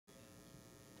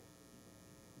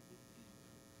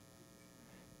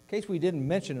In case we didn't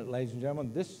mention it, ladies and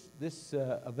gentlemen, this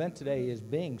event today is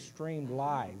being streamed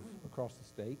live across the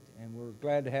state, and we're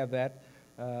glad to have that.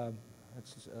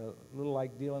 It's a little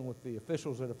like dealing with the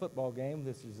officials at a football game.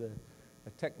 This is a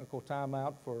technical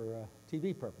timeout for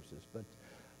TV purposes. But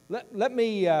let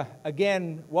me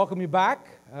again welcome you back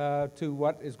to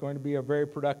what is going to be a very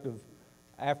productive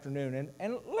afternoon.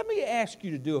 And let me ask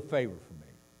you to do a favor for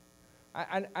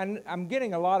me. I'm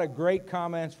getting a lot of great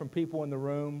comments from people in the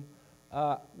room.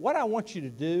 What I want you to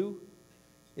do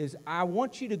is I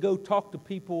want you to go talk to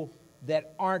people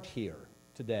that aren't here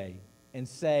today and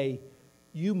say,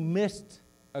 you missed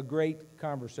a great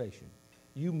conversation.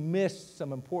 You missed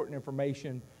some important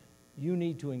information. You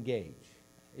need to engage.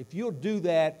 If you'll do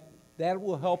that, that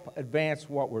will help advance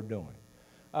what we're doing.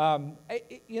 I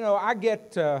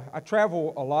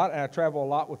travel a lot, and I travel a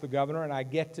lot with the governor, and I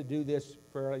get to do this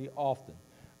fairly often.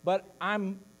 But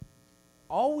I'm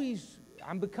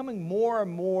becoming more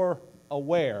and more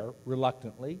aware,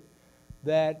 reluctantly,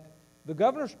 that the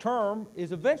governor's term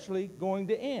is eventually going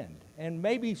to end, and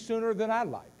maybe sooner than I'd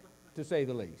like, to say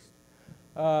the least.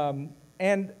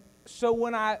 And so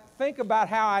when I think about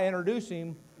how I introduce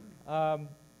him,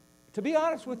 to be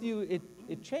honest with you,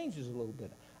 it changes a little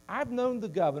bit. I've known the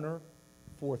governor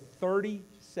for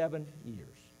 37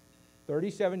 years.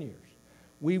 37 years.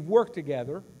 We've worked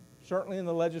together, certainly in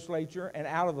the legislature and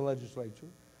out of the legislature,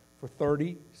 for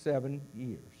 37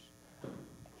 years.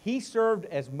 He served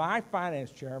as my finance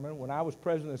chairman when I was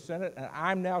president of the Senate, and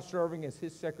I'm now serving as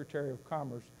his Secretary of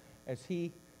Commerce as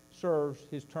he serves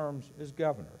his terms as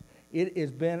governor. It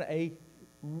has been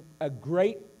a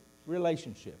great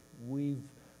relationship. We've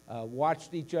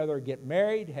watched each other get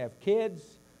married, have kids,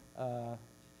 and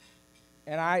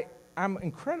I'm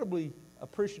incredibly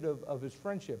appreciative of his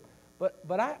friendship.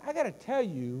 But I got to tell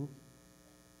you,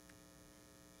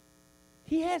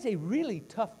 he has a really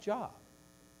tough job.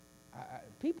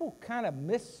 People kind of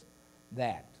miss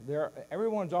that.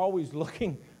 Everyone's always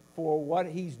looking for what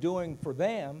he's doing for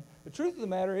them. The truth of the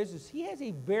matter is he has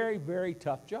a very, very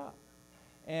tough job.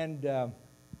 And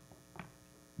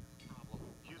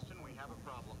Houston, we have a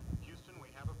problem. Houston, we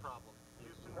have a problem.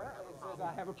 Houston, we have a problem. It says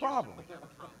I have a problem. Houston, we have a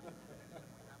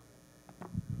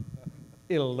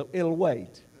problem. It'll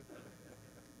wait.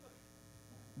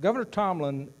 Governor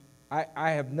Tomblin,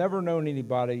 I have never known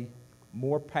anybody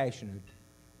more passionate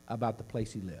about the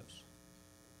place he lives.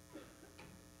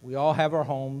 We all have our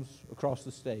homes across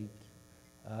the state.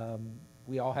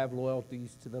 We all have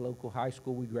loyalties to the local high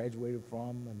school we graduated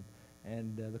from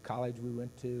and the college we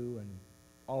went to and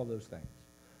all of those things.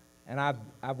 And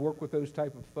I've worked with those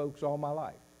type of folks all my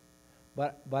life.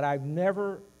 But I've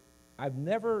never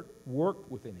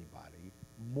worked with anybody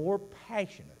more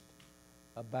passionate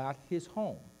about his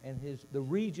home and the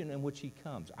region in which he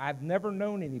comes. I've never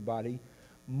known anybody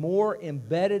more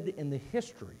embedded in the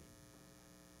history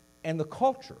and the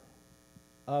culture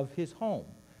of his home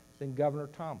than Governor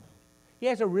Tomblin. He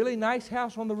has a really nice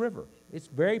house on the river. It's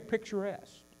very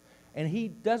picturesque. And he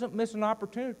doesn't miss an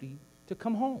opportunity to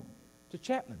come home to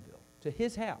Chapmanville, to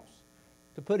his house,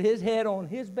 to put his head on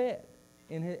his bed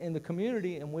in the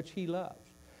community in which he loves.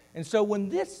 And so when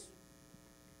this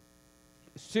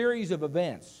series of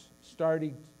events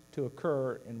started to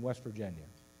occur in West Virginia,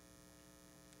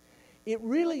 it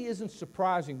really isn't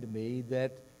surprising to me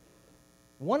that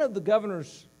one of the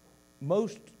governor's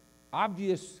most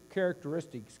obvious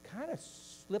characteristics kind of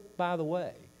slipped by the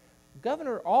way.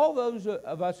 Governor, all those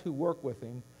of us who work with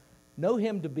him know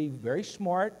him to be very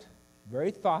smart,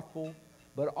 very thoughtful,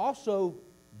 but also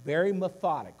very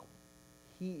methodical.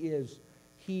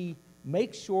 He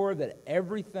makes sure that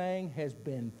everything has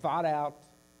been thought out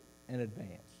in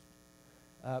advance.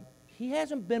 He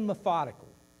hasn't been methodical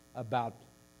about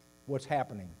what's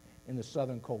happening in the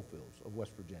southern coalfields of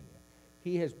West Virginia.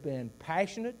 He has been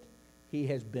passionate. He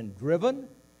has been driven.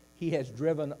 He has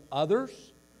driven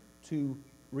others to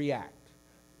react.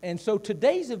 And so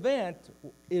today's event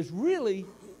is really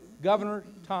Governor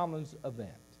Tomblin's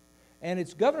event. And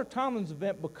it's Governor Tomblin's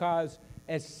event because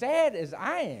as sad as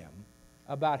I am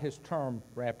about his term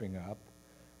wrapping up,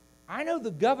 I know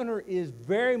the governor is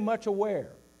very much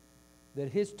aware that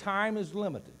his time is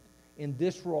limited in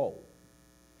this role,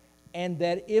 and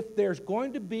that if there's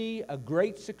going to be a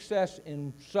great success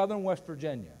in southern West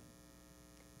Virginia,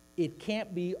 it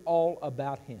can't be all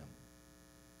about him.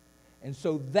 And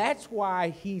so that's why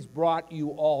he's brought you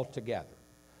all together.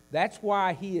 That's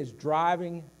why he is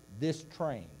driving this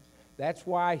train. That's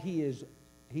why he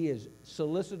is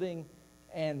soliciting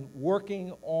and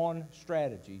working on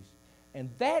strategies. And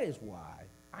that is why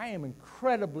I am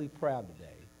incredibly proud today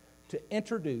to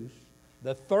introduce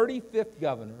the 35th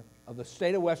governor of the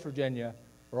state of West Virginia,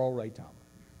 Earl Tomblin.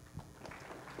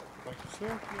 Thank you,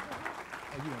 sir.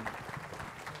 Oh, you want-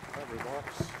 That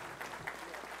remarks.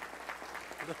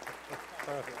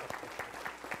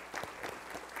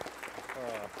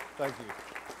 Thank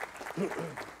you.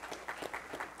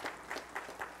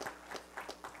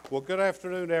 Well, good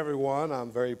afternoon, everyone.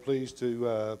 I'm very pleased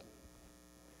to.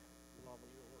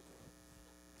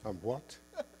 I'm what?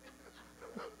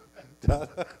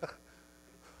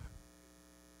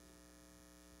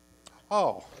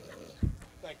 Oh.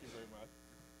 Thank you very much.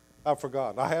 I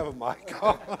forgot. I have a mic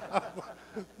on.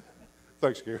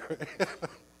 Thanks, Gary.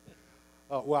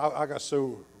 Well, I got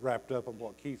so wrapped up on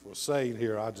what Keith was saying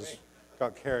here, I just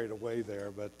got carried away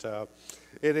there. But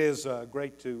it is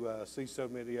great to see so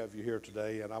many of you here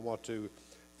today, and I want to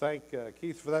thank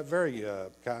Keith for that very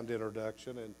kind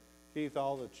introduction. And Keith,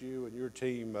 all that you and your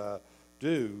team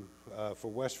do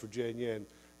for West Virginia,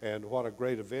 and what a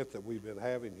great event that we've been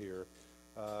having here.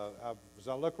 As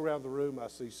I look around the room, I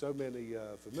see so many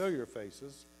familiar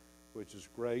faces, which is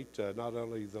great. Not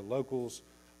only the locals,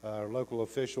 local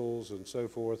officials and so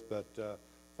forth, but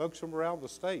folks from around the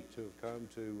state who have come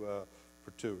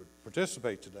to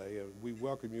participate today. And we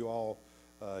welcome you all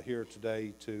here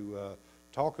today to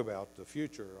talk about the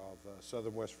future of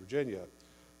Southern West Virginia.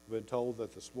 I've been told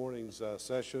that this morning's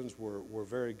sessions were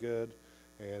very good,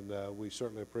 and we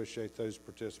certainly appreciate those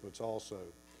participants also.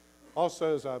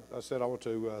 Also, as I said, I want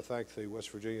to thank the West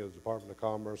Virginia Department of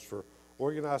Commerce for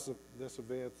organizing this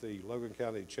event, the Logan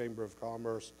County Chamber of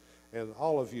Commerce, and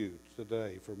all of you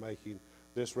today for making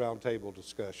this roundtable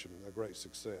discussion a great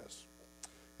success.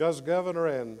 As a governor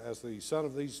and as the son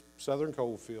of these southern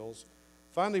coal fields,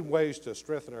 finding ways to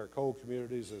strengthen our coal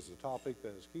communities is a topic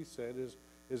that, as Keith said,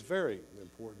 is very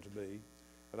important to me.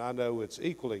 And I know it's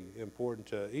equally important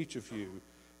to each of you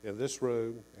in this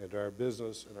room and to our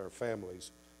business and our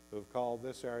families who have called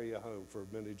this area home for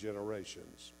many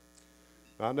generations.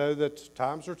 I know that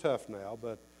times are tough now,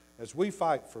 but as we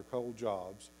fight for coal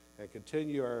jobs and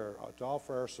continue to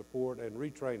offer our support and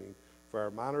retraining for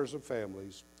our miners and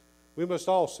families, we must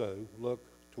also look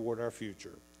toward our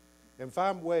future and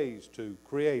find ways to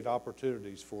create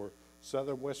opportunities for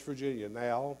Southern West Virginia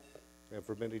now and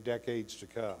for many decades to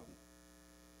come.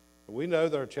 And we know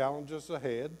there are challenges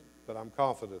ahead, but I'm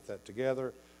confident that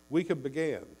together we can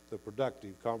begin the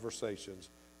productive conversations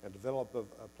and develop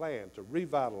a plan to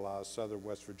revitalize Southern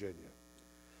West Virginia.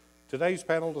 Today's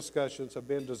panel discussions have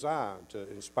been designed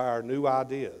to inspire new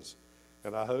ideas,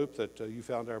 and I hope that you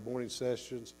found our morning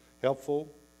sessions helpful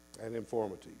and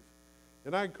informative.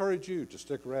 And I encourage you to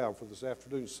stick around for this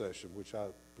afternoon's session, which I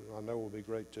know will be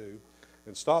great too,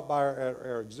 and stop by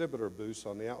our exhibitor booths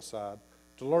on the outside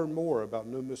to learn more about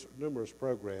numerous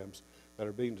programs that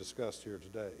are being discussed here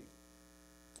today.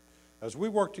 As we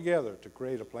work together to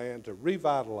create a plan to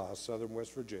revitalize Southern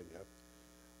West Virginia,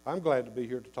 I'm glad to be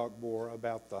here to talk more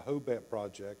about the Hobet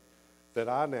project that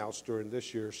I announced during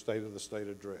this year's State of the State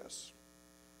address.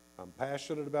 I'm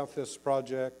passionate about this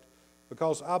project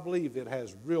because I believe it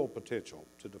has real potential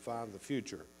to define the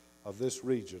future of this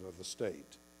region of the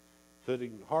state,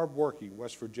 putting hardworking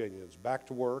West Virginians back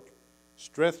to work,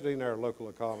 strengthening our local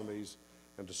economies,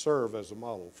 and to serve as a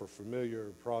model for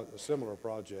similar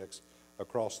projects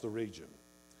across the region.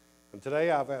 And today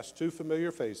I've asked two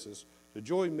familiar faces to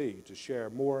join me to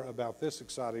share more about this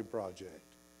exciting project.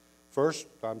 First,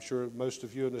 I'm sure most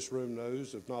of you in this room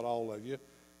knows, if not all of you,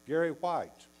 Gary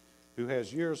White, who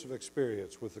has years of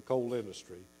experience with the coal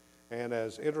industry and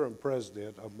as interim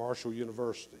president of Marshall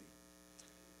University.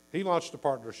 He launched a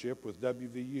partnership with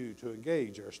WVU to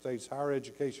engage our state's higher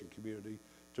education community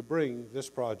to bring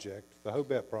this project, the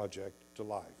Hobet project, to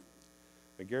life.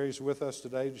 And Gary's with us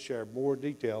today to share more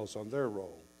details on their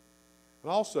role.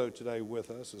 And also today with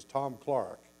us is Tom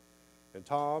Clarke. And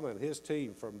Tom and his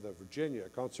team from the Virginia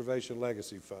Conservation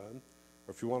Legacy Fund,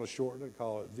 or if you want to shorten it,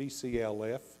 call it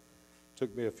VCLF.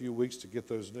 Took me a few weeks to get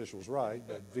those initials right,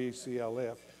 but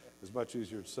VCLF is much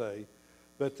easier to say.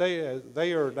 But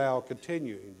they are now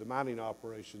continuing the mining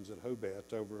operations at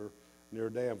Hobet over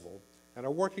near Danville and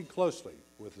are working closely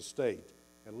with the state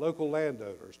and local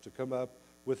landowners to come up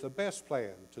with the best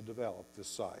plan to develop this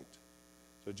site.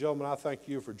 So gentlemen, I thank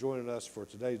you for joining us for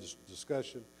today's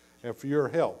discussion and for your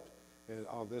help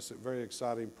on this very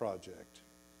exciting project.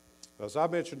 As I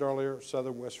mentioned earlier,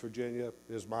 Southern West Virginia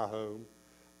is my home,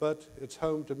 but it's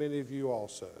home to many of you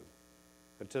also.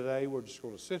 And today we're just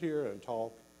going to sit here and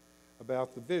talk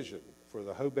about the vision for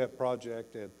the Hobet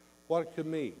project and what it could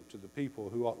mean to the people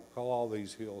who call all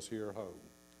these hills here home.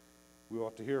 We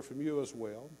want to hear from you as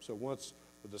well, so once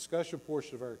the discussion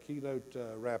portion of our keynote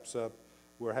wraps up,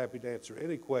 we're happy to answer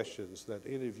any questions that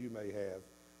any of you may have.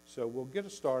 So we'll get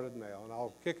it started now, and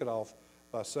I'll kick it off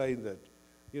by saying that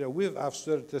You know, I've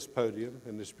stood at this podium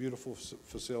in this beautiful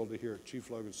facility here at Chief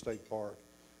Logan State Park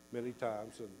many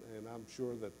times, and I'm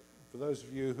sure that for those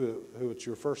of you who it's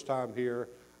your first time here,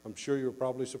 I'm sure you were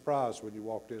probably surprised when you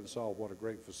walked in and saw what a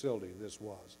great facility this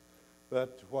was.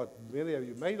 But what many of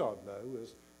you may not know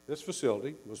is this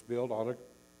facility was built on a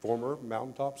former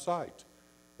mountaintop site.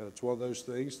 And it's one of those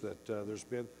things that there's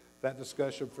been that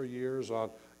discussion for years on,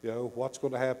 you know, what's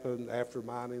going to happen after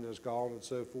mining is gone and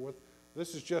so forth.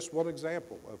 This is just one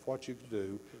example of what you can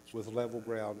do with level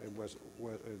ground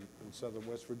in southern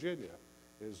West Virginia,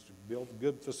 is to build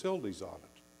good facilities on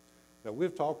it. Now,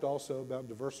 we've talked also about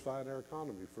diversifying our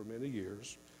economy for many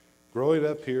years. Growing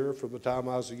up here from the time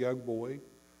I was a young boy,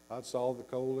 I saw the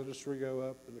coal industry go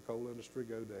up and the coal industry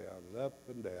go down and up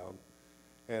and down.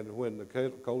 And when the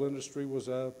coal industry was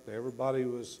up, everybody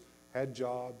had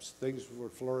jobs, things were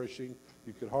flourishing.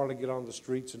 You could hardly get on the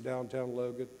streets in downtown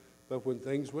Logan. But when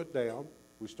things went down,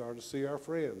 we started to see our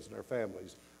friends and our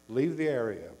families leave the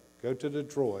area, go to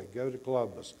Detroit, go to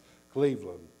Columbus,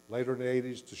 Cleveland, later in the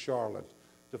 80s to Charlotte,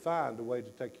 to find a way to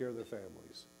take care of their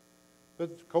families.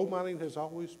 But coal mining has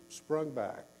always sprung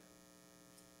back.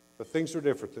 But things are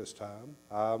different this time.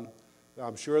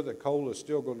 I'm sure that coal is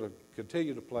still going to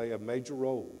continue to play a major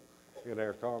role in our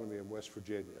economy in West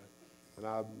Virginia. And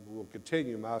I will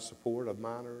continue my support of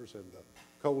miners and the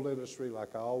coal industry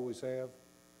like I always have.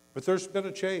 But there's been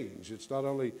a change. It's not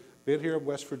only been here in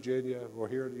West Virginia or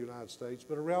here in the United States,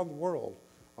 but around the world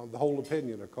on the whole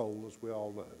opinion of coal, as we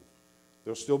all know.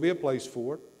 There'll still be a place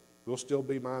for it. We'll still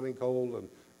be mining coal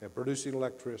and producing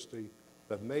electricity,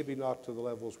 but maybe not to the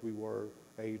levels we were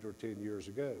 8 or 10 years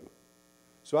ago.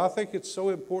 So I think it's so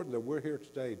important that we're here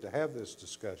today to have this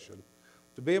discussion,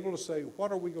 to be able to say,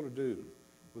 what are we going to do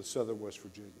with southern West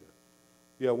Virginia?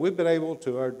 You know, we've been able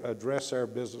to address our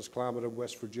business climate in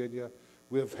West Virginia.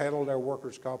 We've handled our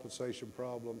workers' compensation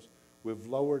problems. We've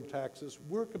lowered taxes.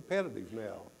 We're competitive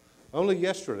now. Only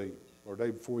yesterday, or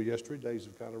day before yesterday, days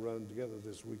have kind of run together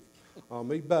this week on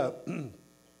me, but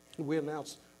we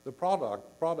announced the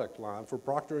product line for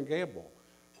Procter & Gamble,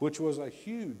 which was a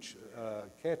huge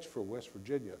catch for West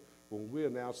Virginia when we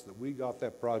announced that we got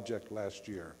that project last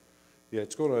year. Yeah,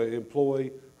 it's going to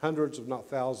employ hundreds, if not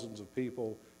thousands, of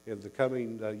people in the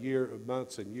coming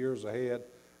months and years ahead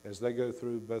as they go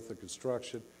through both the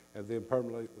construction and then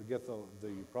permanently get the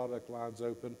product lines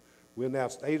open. We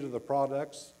announced 8 of the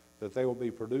products that they will be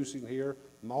producing here,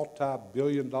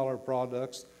 multi-billion-dollar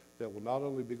products that will not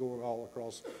only be going all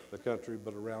across the country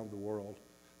but around the world.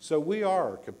 So we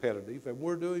are competitive and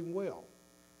we're doing well.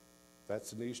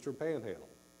 That's in the Eastern Panhandle.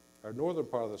 Our northern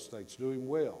part of the state's doing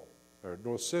well, or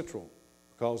North Central,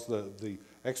 because the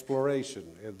exploration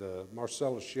and the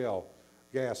Marcellus Shale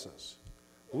gases.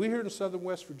 We here in southern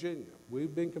West Virginia,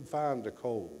 we've been confined to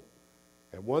coal.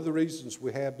 And one of the reasons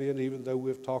we have been, even though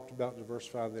we've talked about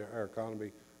diversifying our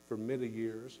economy for many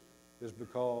years, is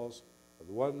because of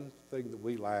the one thing that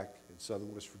we lack in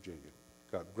southern West Virginia.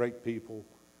 Got great people,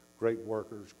 great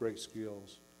workers, great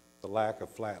skills, the lack of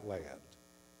flat land.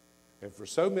 And for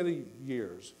so many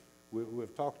years,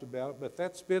 we've talked about it, but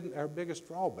that's been our biggest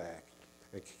drawback.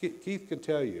 And Keith can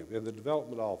tell you, in the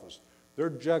development office, they're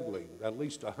juggling at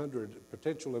least 100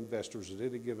 potential investors at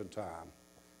any given time,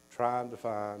 trying to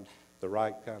find the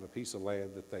right kind of piece of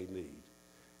land that they need.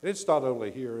 And it's not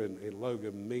only here in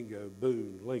Logan, Mingo,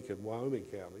 Boone, Lincoln, Wyoming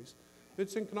counties,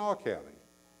 it's in Kanawha County.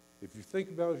 If you think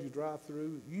about it, as you drive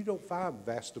through, you don't find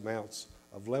vast amounts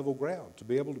of level ground to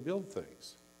be able to build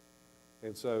things.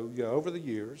 And so, you know, over the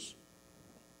years,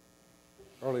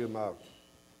 early in my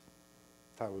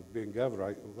time of being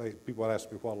governor, people would ask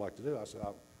me what I like to do. I said, I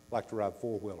like to ride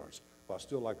four-wheelers. Well, I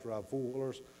still like to ride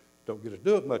four-wheelers. Don't get to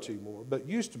do it much anymore, but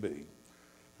used to be,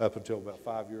 up until about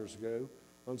 5 years ago.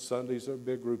 On Sundays, a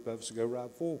big group of us would go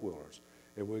ride four-wheelers.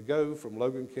 And we'd go from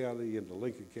Logan County into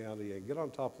Lincoln County and get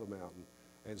on top of the mountain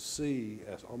and see,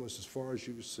 almost as far as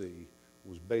you could see,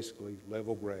 was basically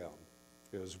level ground.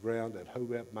 It was ground at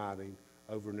Hobet Mining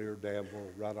over near Danville,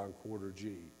 right on Quarter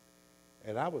G.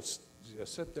 And I would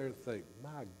sit there and think,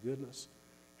 my goodness,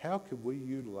 how could we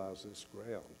utilize this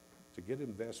ground to get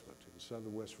investment in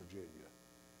southern West Virginia?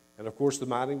 And of course, the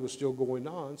mining was still going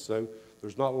on, so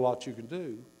there's not a lot you can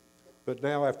do. But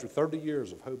now, after 30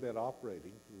 years of Hobet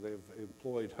operating, they've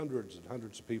employed hundreds and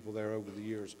hundreds of people there over the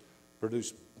years,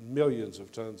 produced millions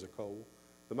of tons of coal.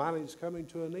 The mining is coming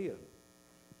to an end.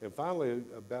 And finally,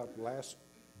 about last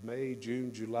May,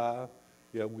 June, July,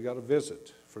 we got a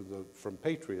visit from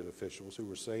Patriot officials who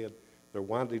were saying they're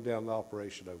winding down the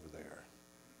operation over there.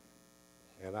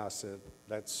 And I said,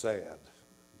 that's sad.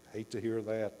 Hate to hear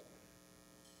that.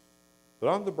 But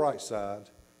on the bright side,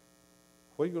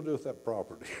 what are you going to do with that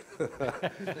property?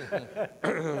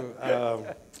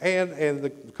 And the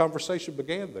conversation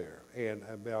began there, and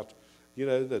about, you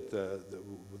know, that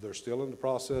they're still in the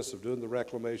process of doing the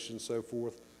reclamation and so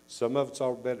forth. Some of it's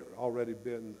already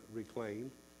been reclaimed.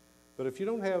 But if you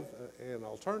don't have an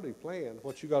alternative plan,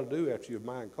 what you got to do after you've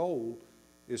mined coal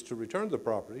is to return the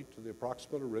property to the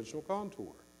approximate original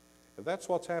contour. And that's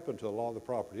what's happened to a lot of the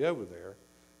property over there.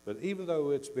 But even though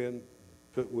it's been,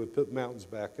 we've put mountains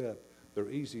back up, they're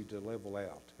easy to level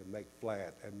out and make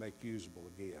flat and make usable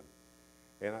again.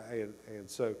 And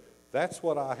so that's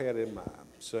what I had in mind.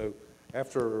 So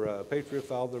after Patriot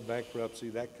filed their bankruptcy,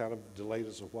 that kind of delayed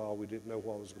us a while. We didn't know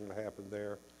what was going to happen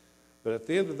there. But at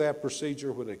the end of that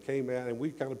procedure, when it came out, and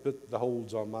we kind of put the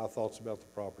holds on my thoughts about the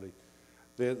property,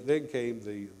 then came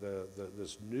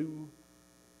this new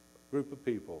group of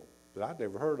people that I'd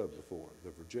never heard of before,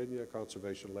 the Virginia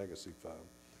Conservation Legacy Fund.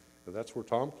 And that's where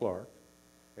Tom Clarke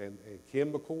and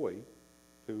Kim McCoy,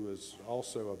 who is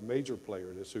also a major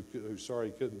player in this, who's sorry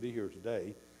he couldn't be here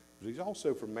today, but he's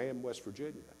also from Mam, West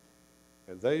Virginia.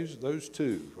 And those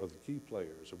two are the key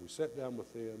players. And we sat down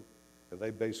with them, and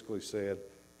they basically said,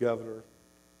 Governor,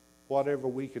 whatever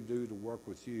we can do to work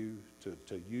with you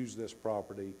to use this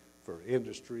property for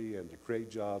industry and to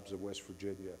create jobs in West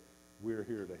Virginia, we're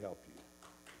here to help you.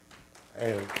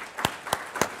 And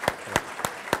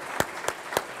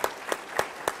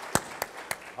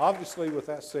obviously, with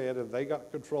that said, and they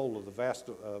got control of the vast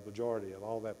majority of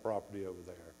all that property over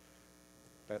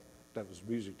there. That was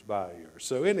music to my ears.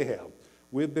 So anyhow,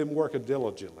 we've been working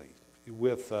diligently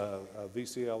with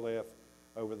VCLF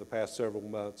over the past several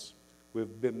months.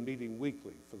 We've been meeting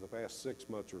weekly for the past 6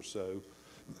 months or so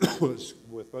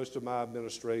with most of my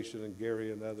administration and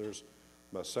Gary and others,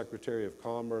 my Secretary of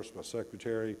Commerce, my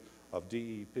Secretary of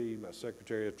DEP, my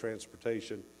Secretary of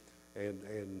Transportation,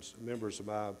 and members of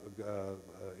my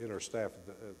inner staff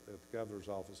at the governor's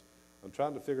office. I'm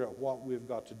trying to figure out what we've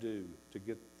got to do to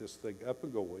get this thing up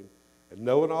and going, and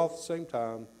knowing all at the same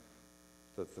time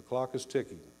that the clock is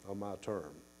ticking on my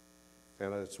term.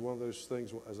 And it's one of those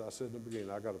things, as I said in the beginning,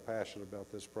 I got a passion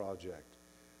about this project.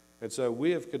 And so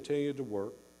we have continued to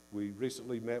work. We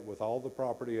recently met with all the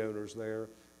property owners there.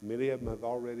 Many of them have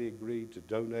already agreed to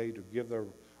donate or give their,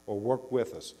 or work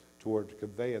with us toward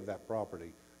conveying that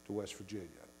property to West Virginia.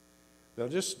 Now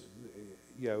just,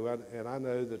 you know, and I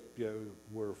know that, you know,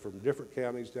 we're from different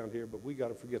counties down here, but we got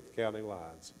to forget the county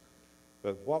lines.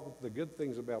 But what the good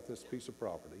things about this piece of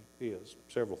property is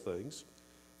several things.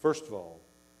 First of all,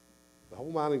 the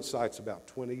whole mining site's about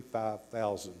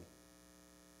 25,000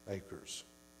 acres.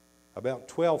 About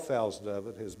 12,000 of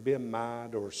it has been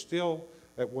mined or still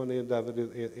at one end of it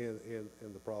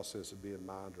in the process of being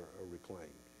mined or reclaimed.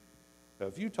 Now,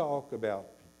 if you talk about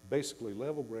basically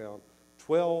level ground,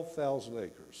 12,000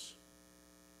 acres,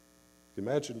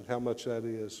 imagine how much that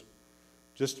is.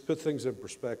 Just to put things in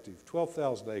perspective,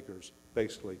 12,000 acres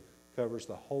basically covers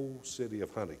the whole city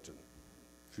of Huntington.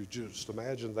 If you just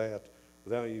imagine that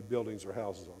without any buildings or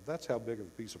houses on it, that's how big of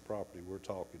a piece of property we're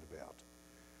talking about.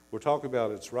 We're talking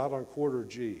about it's right on Quarter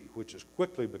G, which is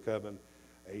quickly becoming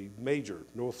a major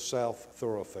north-south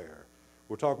thoroughfare.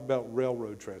 We're talking about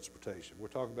railroad transportation. We're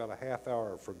talking about a half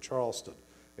hour from Charleston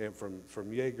and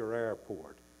from Yeager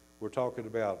Airport. We're talking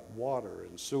about water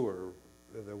and sewer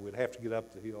that we'd have to get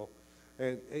up the hill.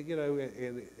 And you know,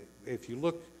 and if you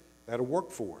look at a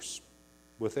workforce,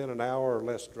 within an hour or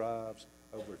less drives,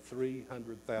 over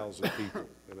 300,000 people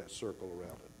in that circle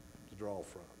around it to draw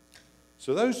from.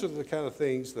 So those are the kind of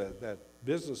things that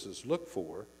businesses look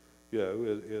for, you know,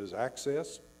 is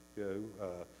access, you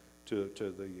know, to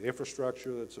the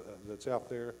infrastructure that's out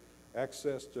there,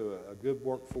 access to a good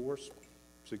workforce.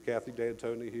 See Kathy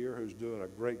D'Antoni here, who's doing a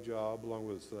great job, along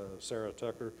with Sarah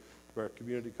Tucker, from our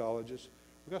community colleges.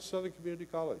 We've got Southern Community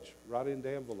College right in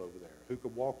Danville over there, who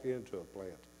could walk into a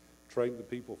plant, train the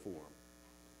people for them.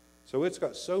 So it's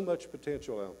got so much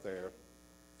potential out there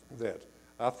that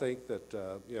I think that,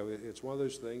 you know, it's one of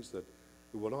those things that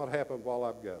it will not happen while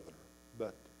I'm governor.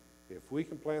 But if we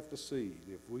can plant the seed,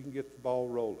 if we can get the ball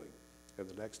rolling in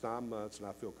the next 9 months, and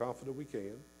I feel confident we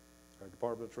can, our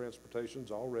Department of Transportation is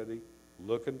already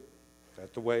looking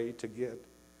at the way to get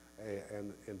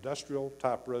an industrial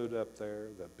type road up there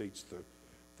that beats the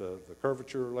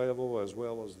curvature level as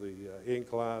well as the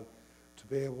incline to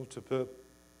be able to put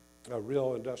a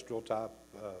real industrial type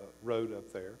road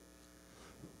up there.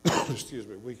 Excuse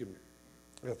me, we can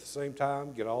at the same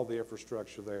time get all the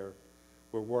infrastructure there.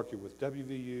 We're working with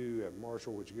WVU and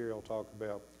Marshall, which Gary will talk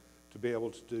about, to be able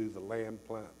to do the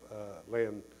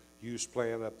land use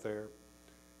plan up there.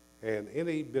 And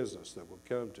any business that would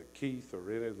come to Keith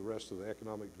or any of the rest of the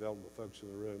economic development folks in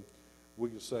the room, we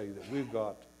can say that we've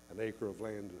got an acre of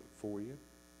land for you,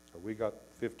 or we got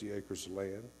 50 acres of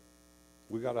land,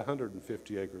 we got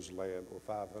 150 acres of land, or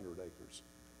 500 acres.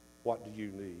 What do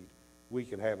you need? We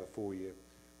can have it for you.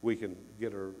 We can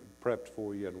get her prepped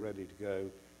for you and ready to go.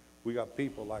 We got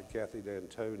people like Kathy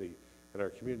D'Antoni in our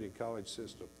community college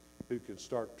system who can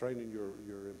start training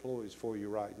your employees for you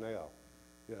right now.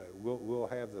 We'll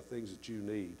have the things that you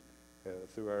need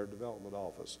through our development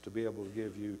office to be able to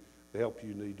give you the help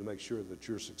you need to make sure that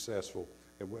you're successful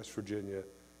in West Virginia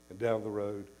and down the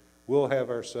road. We'll have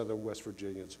our Southern West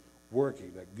Virginians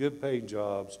working at good paying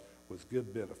jobs with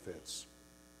good benefits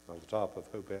on the top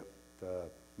of Hobet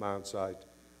mine site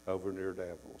over near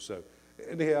Danville. So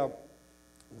anyhow,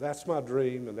 that's my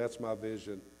dream and that's my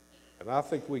vision, and I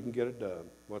think we can get it done.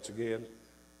 Once again,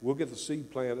 we'll get the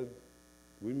seed planted.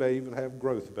 We may even have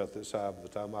growth about this high by the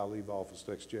time I leave office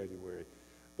next January,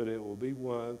 but it will be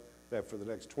one that for the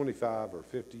next 25 or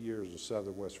 50 years in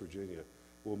Southern West Virginia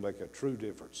will make a true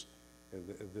difference in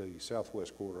the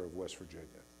southwest corner of West Virginia.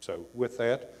 So with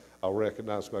that, I'll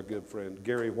recognize my good friend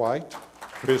Gary White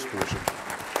for his portion.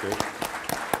 Gary.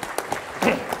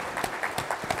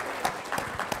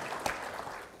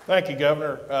 Thank you,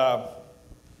 Governor.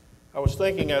 I was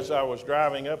thinking as I was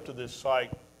driving up to this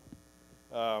site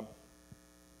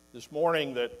this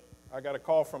morning that I got a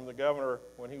call from the governor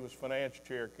when he was finance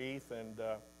chair, Keith, and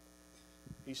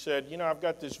he said, you know, I've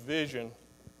got this vision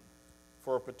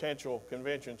for a potential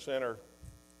convention center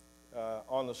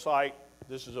on the site.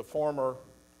 This is a former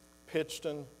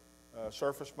Pittston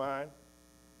surface mine,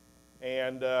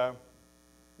 and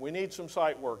we need some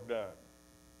site work done.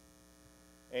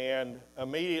 And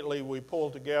immediately we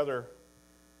pulled together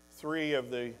 3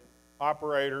 of the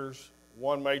operators,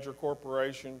 1 major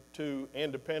corporation, 2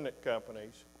 independent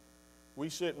companies. We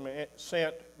sent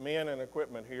men and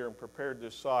equipment here and prepared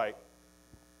this site,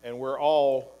 and we're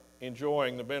all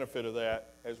enjoying the benefit of that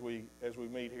as we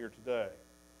meet here today.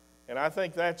 And I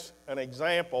think that's an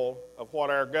example of what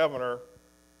our governor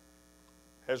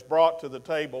has brought to the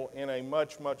table in a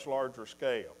much, much larger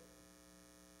scale.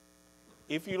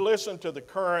 If you listen to the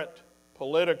current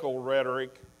political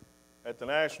rhetoric at the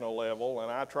national level, and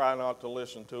I try not to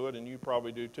listen to it, and you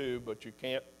probably do too, but you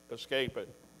can't escape it.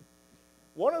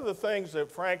 One of the things that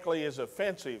frankly is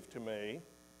offensive to me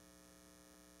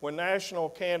when national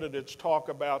candidates talk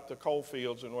about the coal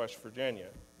fields in West Virginia,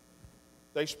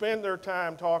 they spend their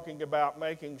time talking about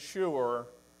making sure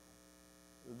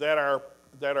that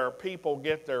our people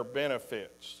get their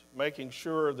benefits, making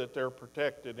sure that they're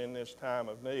protected in this time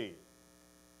of need.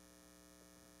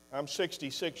 I'm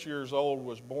 66 years old,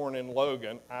 was born in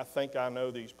Logan. I think I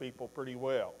know these people pretty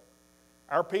well.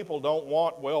 Our people don't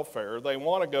want welfare. They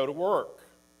want to go to work.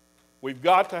 We've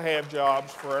got to have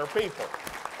jobs for our people.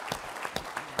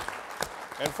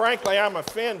 And frankly, I'm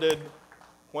offended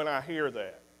when I hear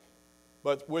that.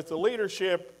 But with the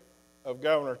leadership of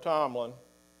Governor Tomblin,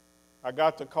 I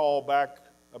got the call back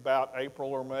about April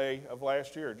or May of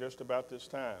last year, just about this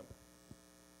time,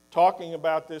 talking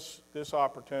about this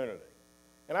opportunity.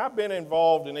 And I've been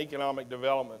involved in economic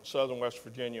development in Southern West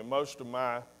Virginia most of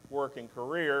my working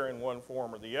career in one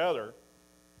form or the other.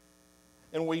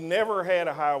 And we never had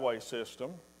a highway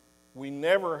system. We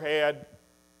never had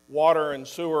water and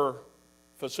sewer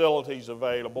facilities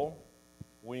available.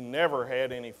 We never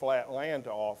had any flat land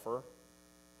to offer.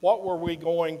 What were we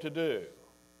going to do?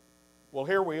 Well,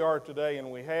 here we are today,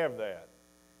 and we have that.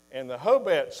 And the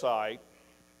Hobet site,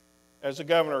 as the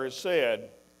governor has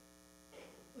said,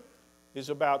 is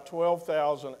about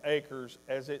 12,000 acres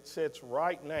as it sits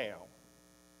right now,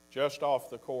 just off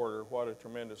the corridor. What a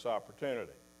tremendous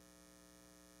opportunity.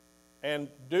 And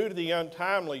due to the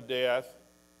untimely death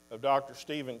of Dr.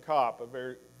 Stephen Kopp, a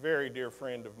very, very dear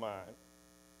friend of mine,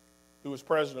 who was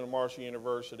president of Marshall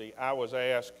University, I was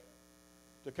asked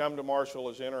to come to Marshall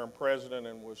as interim president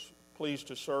and was pleased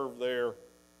to serve there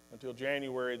until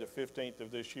January the 15th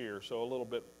of this year, so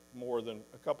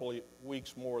a couple of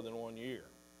weeks more than 1 year.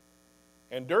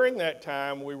 And during that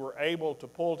time, we were able to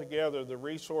pull together the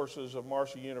resources of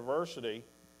Marshall University,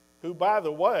 who, by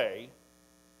the way,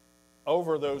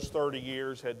 over those 30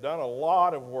 years had done a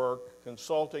lot of work,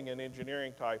 consulting and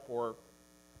engineering type work,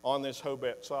 on this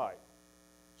Hobet site.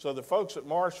 So the folks at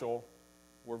Marshall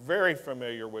were very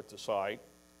familiar with the site.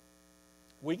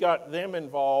 We got them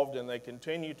involved, and they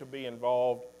continue to be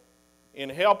involved in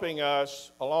helping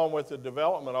us, along with the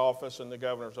development office and the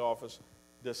governor's office,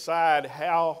 decide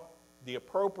how the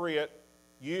appropriate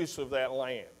use of that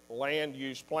land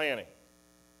use planning.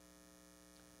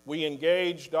 We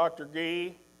engaged Dr.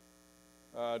 Gee.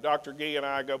 Dr. Gee and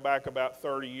I go back about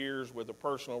 30 years with a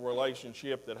personal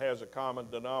relationship that has a common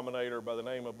denominator by the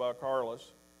name of Buck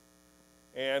Harless.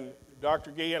 And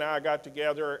Dr. Gee and I got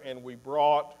together and we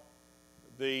brought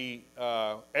the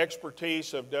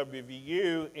expertise of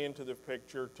WVU into the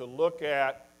picture to look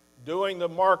at doing the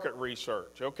market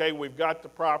research. Okay, we've got the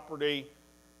property.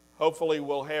 Hopefully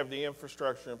we'll have the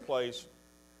infrastructure in place.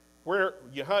 Where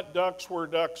you hunt ducks where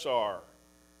ducks are.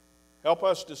 Help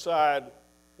us decide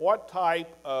what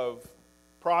type of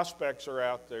prospects are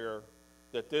out there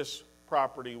that this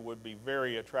property would be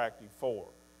very attractive for.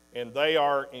 And they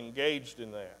are engaged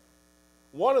in that.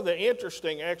 One of the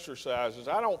interesting exercises,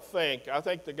 I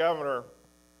think the governor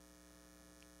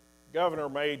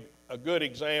made a good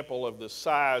example of the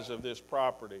size of this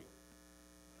property.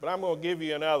 But I'm going to give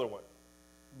you another one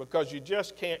because you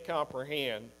just can't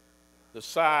comprehend the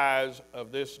size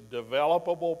of this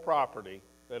developable property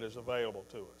that is available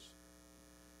to us.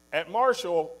 At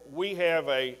Marshall, we have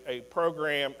a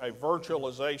program, a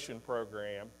virtualization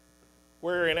program,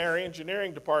 where in our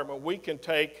engineering department we can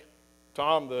take,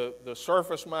 Tom, the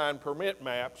surface mine permit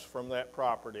maps from that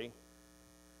property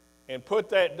and put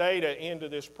that data into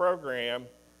this program,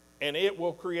 and it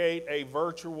will create a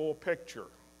virtual picture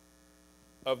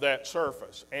of that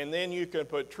surface. And then you can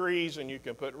put trees, and you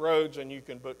can put roads, and you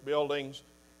can put buildings,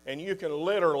 and you can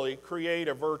literally create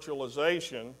a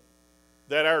virtualization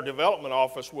that our development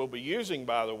office will be using,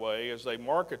 by the way, as they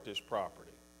market this property.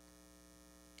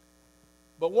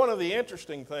 But one of the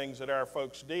interesting things that our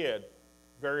folks did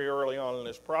very early on in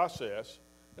this process,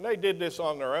 and they did this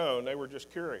on their own, they were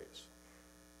just curious.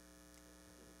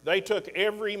 They took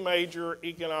every major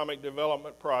economic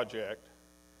development project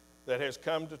that has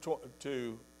come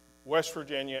to West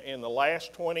Virginia in the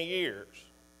last 20 years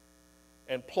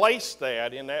and placed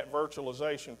that in that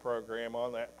virtualization program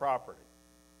on that property.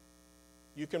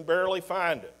 You can barely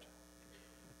find it.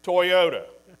 Toyota,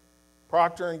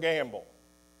 Procter & Gamble.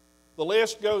 The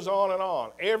list goes on and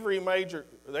on. Every major,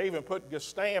 they even put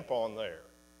Gestamp on there.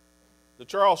 The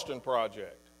Charleston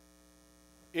project.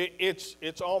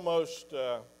 It's almost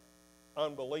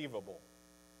unbelievable,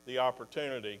 the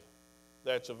opportunity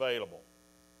that's available.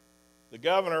 The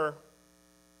governor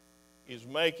is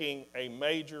making a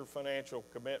major financial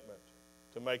commitment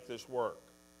to make this work.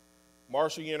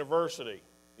 Marshall University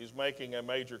is making a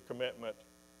major commitment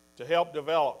to help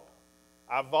develop.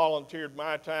 I've volunteered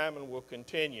my time and will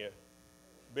continue.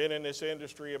 Been in this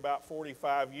industry about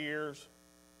 45 years,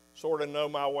 sort of know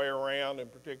my way around,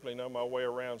 and particularly know my way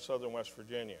around southern West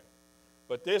Virginia.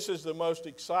 But this is the most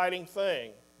exciting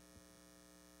thing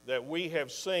that we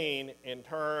have seen in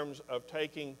terms of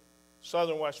taking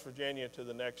southern West Virginia to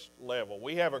the next level.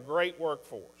 We have a great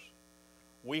workforce.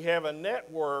 We have a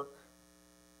network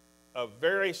of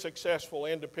very successful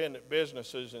independent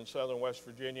businesses in southern West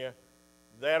Virginia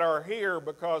that are here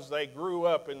because they grew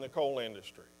up in the coal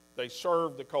industry. They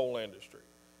serve the coal industry.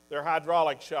 They're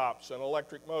hydraulic shops and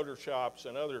electric motor shops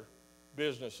and other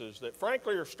businesses that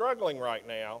frankly are struggling right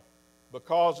now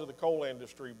because of the coal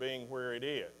industry being where it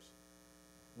is.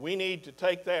 We need to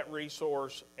take that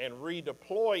resource and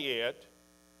redeploy it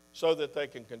so that they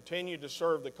can continue to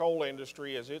serve the coal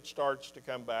industry as it starts to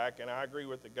come back. And I agree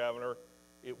with the governor,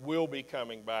 it will be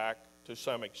coming back to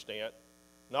some extent.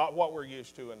 Not what we're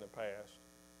used to in the past,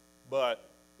 but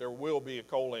there will be a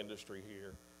coal industry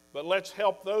here. But let's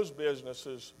help those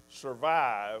businesses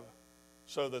survive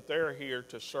so that they're here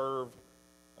to serve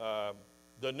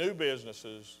the new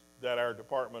businesses that our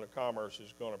Department of Commerce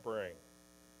is going to bring.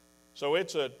 So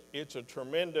it's a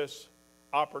tremendous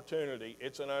opportunity.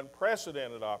 It's an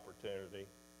unprecedented opportunity.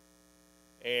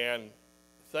 And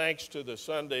thanks to the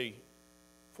Sunday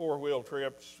four-wheeler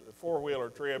trips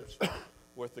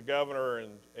with the governor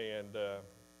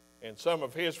and some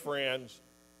of his friends,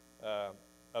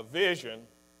 a vision.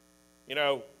 You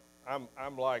know,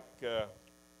 I'm like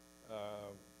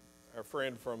our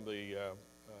friend from the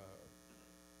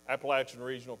Appalachian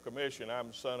Regional Commission. I'm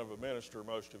the son of a minister,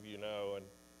 most of you know, and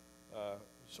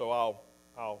so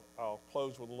I'll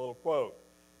close with a little quote.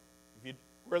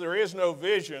 Where there is no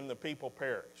vision, the people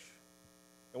perish.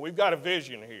 And we've got a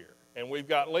vision here, and we've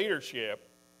got leadership.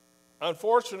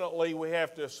 Unfortunately, we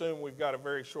have to assume we've got a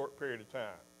very short period of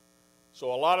time.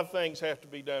 So a lot of things have to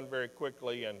be done very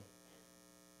quickly, and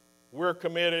we're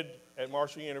committed at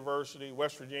Marshall University.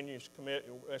 West Virginia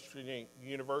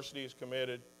University is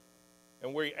committed,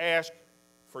 and we ask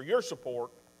for your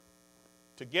support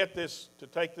to get this, to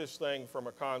take this thing from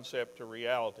a concept to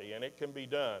reality, and it can be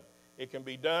done. It can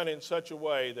be done in such a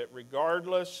way that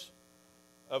regardless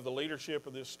of the leadership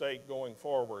of this state going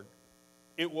forward,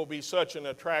 it will be such an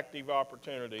attractive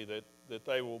opportunity that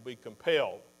they will be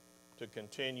compelled to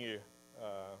continue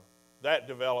that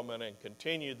development and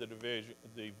continue the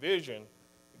vision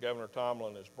that Governor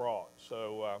Tomblin has brought.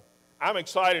 So I'm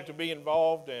excited to be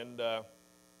involved, and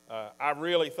I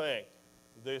really think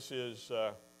this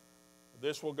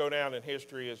will go down in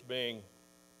history as being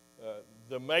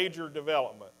the major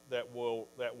development that will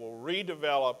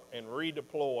redevelop and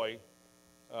redeploy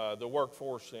the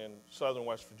workforce in southern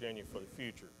West Virginia for the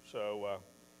future. So,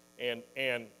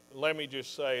 and let me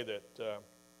just say that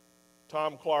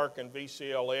Tom Clarke and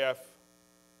VCLF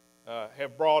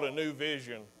have brought a new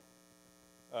vision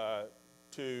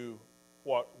to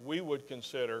what we would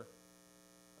consider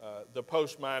the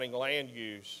post-mining land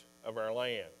use of our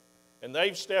land. And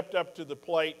they've stepped up to the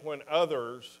plate when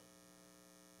others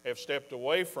have stepped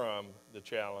away from the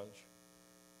challenge.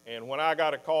 And when I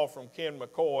got a call from Ken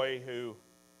McCoy, who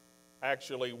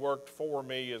actually worked for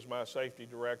me as my safety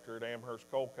director at Amherst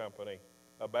Coal Company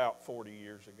about 40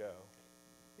 years ago.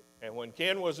 And when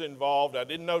Ken was involved, I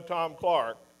didn't know Tom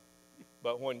Clarke,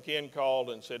 but when Ken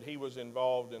called and said he was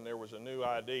involved and there was a new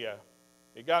idea,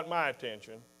 it got my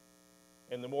attention.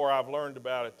 And the more I've learned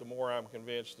about it, the more I'm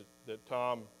convinced that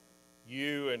Tom,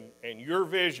 you and your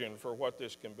vision for what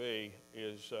this can be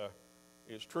is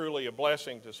truly a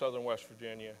blessing to southern West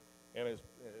Virginia. And as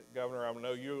Governor, I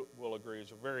know you will agree,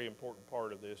 is a very important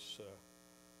part of this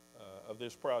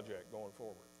project going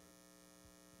forward.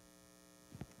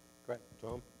 Great.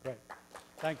 Tom? Great.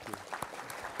 Thank you.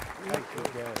 Thank you,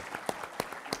 Gary.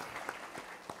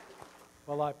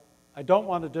 Well, I don't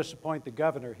want to disappoint the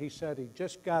governor. He said he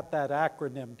just got that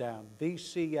acronym down,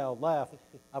 VCLF.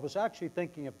 I was actually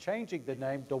thinking of changing the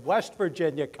name to West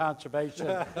Virginia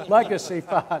Conservation Legacy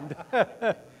Fund.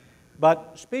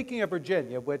 But speaking of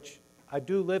Virginia, which I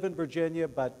do live in Virginia,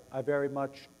 but I very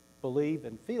much believe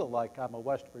and feel like I'm a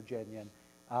West Virginian,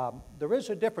 there is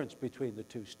a difference between the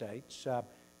two states.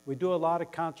 We do a lot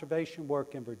of conservation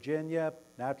work in Virginia,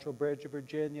 Natural Bridge of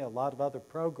Virginia, a lot of other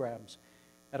programs.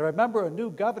 And I remember a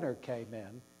new governor came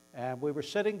in, and we were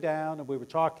sitting down and we were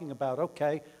talking about,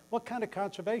 okay, what kind of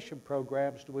conservation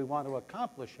programs do we want to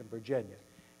accomplish in Virginia?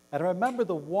 And I remember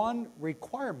the one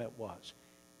requirement was,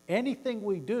 anything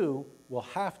we do will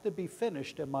have to be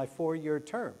finished in my 4-year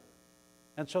term.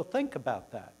 And so think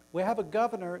about that. We have a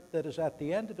governor that is at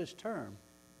the end of his term,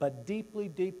 but deeply,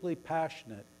 deeply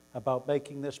passionate about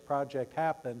making this project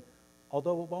happen,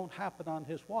 although it won't happen on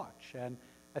his watch. And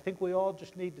I think we all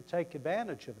just need to take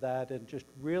advantage of that and just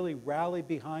really rally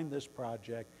behind this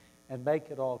project and make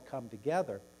it all come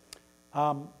together.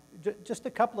 Just a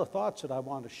couple of thoughts that I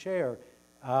want to share.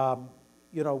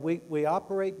 You know, we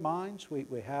operate mines.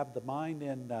 We have the mine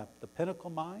in the Pinnacle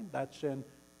Mine. That's in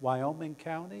Wyoming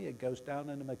County. It goes down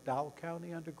into McDowell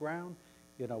County underground.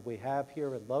 You know, we have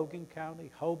here in Logan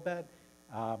County, Hobet.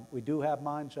 We do have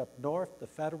mines up north, the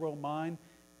Federal Mine.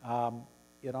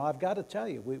 You know, I've got to tell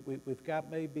you, we've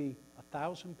got maybe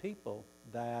 1,000 people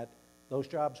that those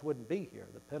jobs wouldn't be here.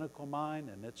 The Pinnacle Mine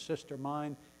and its sister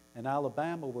mine in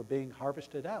Alabama were being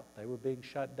harvested out. They were being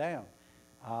shut down.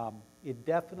 It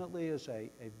definitely is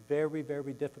a very,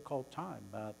 very difficult time.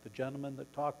 The gentleman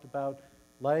that talked about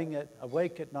laying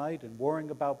awake at night and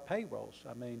worrying about payrolls,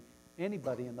 I mean,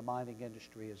 anybody in the mining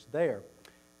industry is there.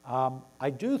 I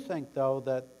do think, though,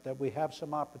 that we have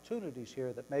some opportunities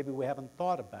here that maybe we haven't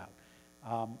thought about.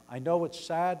 I know it's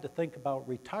sad to think about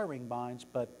retiring mines,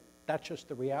 but that's just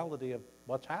the reality of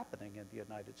what's happening in the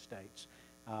United States.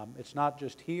 It's not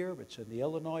just here, it's in the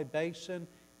Illinois Basin,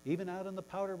 even out in the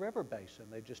Powder River Basin.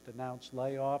 They just announced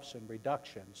layoffs and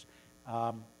reductions.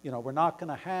 You know, we're not going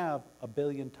to have 1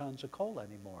 billion tons of coal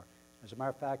anymore. As a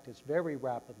matter of fact, it's very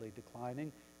rapidly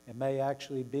declining. It may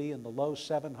actually be in the low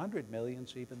 700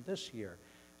 millions even this year.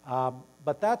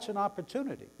 But that's an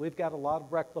opportunity. We've got a lot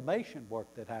of reclamation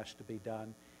work that has to be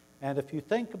done. And if you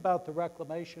think about the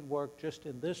reclamation work just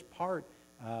in this part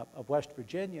of West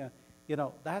Virginia, you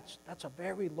know, that's a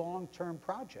very long-term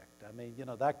project. I mean, you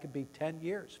know, that could be 10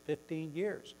 years, 15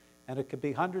 years. And it could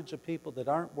be hundreds of people that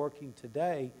aren't working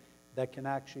today that can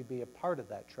actually be a part of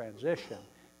that transition.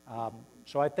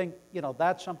 So I think, you know,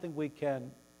 that's something we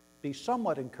can be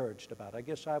somewhat encouraged about. I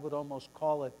guess I would almost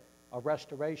call it a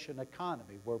restoration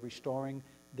economy. We're restoring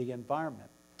the environment.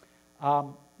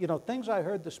 You know, things I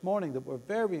heard this morning that were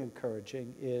very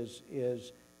encouraging is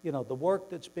you know, the work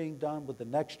that's being done with the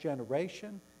next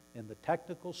generation in the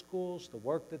technical schools, the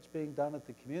work that's being done at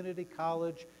the community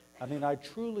college. I mean, I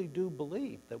truly do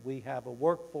believe that we have a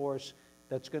workforce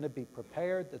that's going to be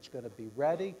prepared, that's going to be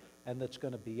ready, and that's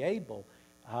going to be able.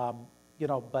 You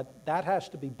know, but that has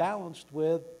to be balanced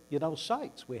with, you know,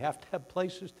 sites. We have to have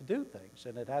places to do things,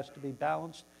 and it has to be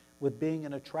balanced with being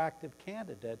an attractive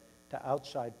candidate to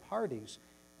outside parties.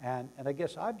 And I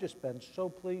guess I've just been so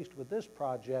pleased with this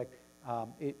project.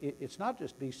 It's not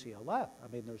just VCLF. I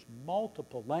mean, there's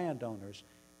multiple landowners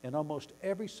and almost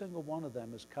every single one of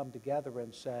them has come together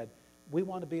and said, we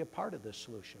want to be a part of this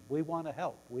solution. We want to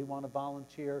help. We want to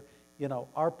volunteer, you know,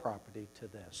 our property to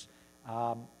this.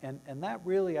 And that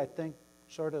really, I think,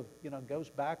 sort of, you know, goes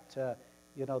back to,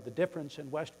 you know, the difference in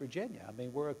West Virginia. I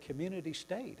mean, we're a community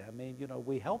state. I mean, you know,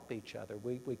 we help each other.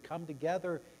 We come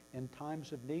together in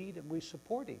times of need, and we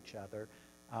support each other.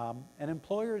 And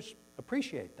employers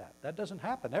appreciate that. That doesn't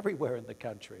happen everywhere in the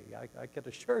country, I can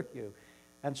assure you.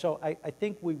 And so I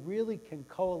think we really can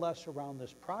coalesce around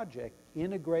this project,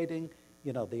 integrating,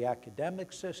 you know, the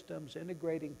academic systems,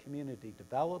 integrating community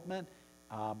development.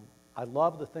 I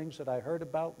love the things that I heard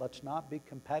about. Let's not be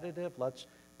competitive. Let's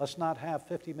not have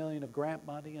 $50 million of grant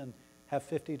money and have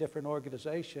 50 different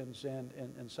organizations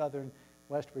in southern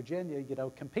West Virginia, you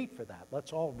know, compete for that.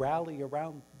 Let's all rally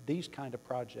around these kind of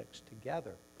projects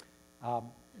together.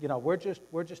 You know, we're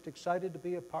just excited to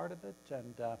be a part of it,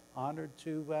 and honored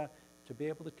to be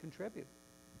able to contribute.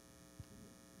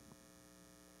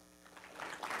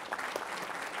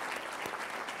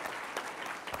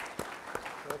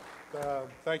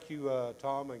 Thank you,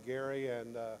 Tom and Gary,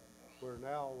 and we're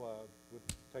now would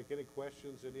take any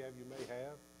questions any of you may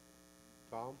have.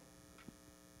 Tom?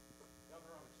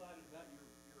 Governor, I'm excited about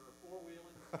your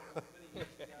four-wheeling many years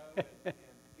ago, and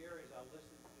Gary, as I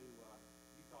listened to you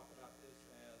talk about this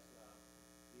as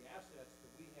the assets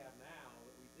that we have now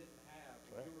that we didn't have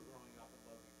when you were growing up in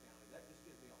Logan County, that just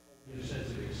gives me a whole new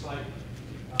sense of excitement.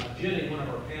 Jenny, one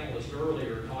of our panelists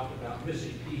earlier, talked about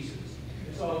missing pieces.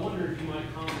 And so I wonder if you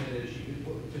might comment, as you,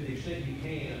 to the extent you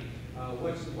can,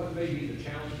 what may be the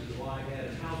challenges that lie ahead,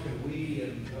 and how can we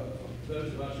and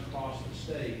those of us across the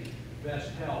state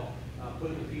best help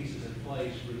put the pieces in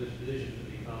place for this vision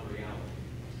to become reality?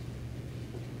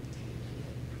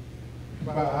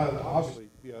 Well, obviously,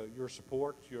 you know, your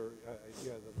support,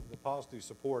 the positive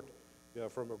support, you know,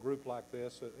 from a group like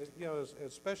this, you know,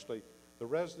 especially the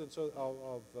residents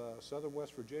of southern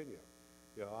West Virginia.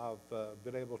 You know, I've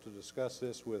been able to discuss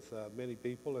this with many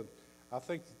people, and I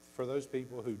think for those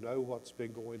people who know what's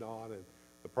been going on and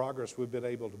the progress we've been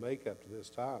able to make up to this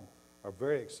time are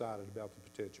very excited about the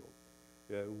potential.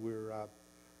 You know, we're a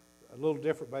little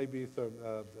different maybe from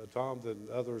Tom than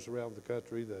others around the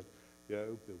country, that, you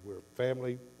know, that we're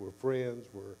family, we're friends,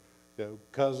 we're, you know,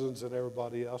 cousins and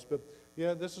everybody else, but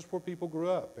yeah, this is where people grew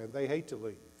up and they hate to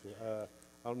leave. I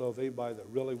don't know of anybody that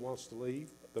really wants to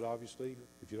leave, but obviously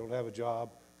if you don't have a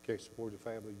job, can't support your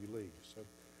family, you leave. So,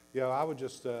 you know, I would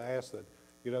just ask that,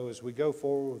 you know, as we go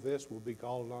forward with this, we'll be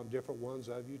calling on different ones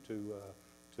of you to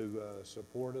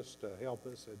support us, to help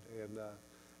us, and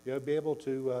you know, be able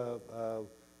to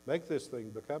make this thing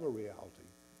become a reality.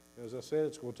 As I said,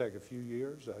 it's going to take a few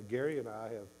years. Gary and I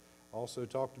have also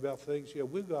talked about things. You know,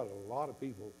 we've got a lot of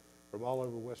people from all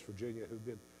over West Virginia who've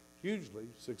been hugely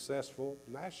successful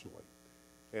nationally.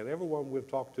 And everyone we've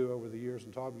talked to over the years,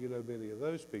 and Tom, you know many of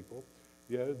those people,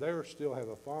 you know, they still have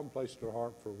a fond place in their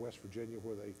heart for West Virginia,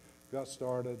 where they got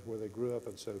started, where they grew up,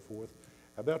 and so forth.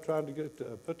 About trying to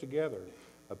get put together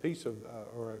a piece of,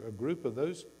 or a group of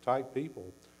those type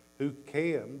people who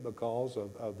can, because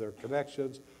of their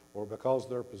connections or because of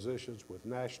their positions with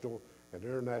national and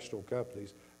international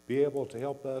companies, be able to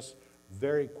help us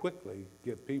very quickly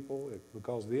get people,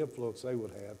 because of the influence they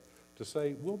would have, to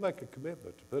say, we'll make a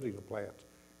commitment to putting a plant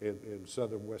in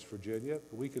southern West Virginia.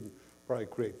 We can probably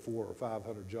create 400 or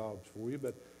 500 jobs for you,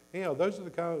 but you know, those are the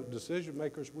kind of decision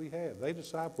makers we have. They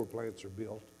decide where plants are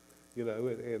built, you know,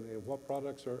 and what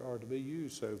products are to be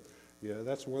used. So, you know,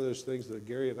 that's one of those things that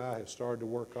Gary and I have started to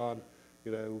work on,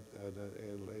 you know,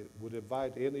 and would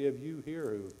invite any of you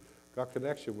here who got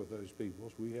connection with those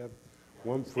people. We have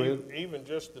one friend. Even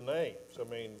just the names. I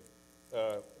mean,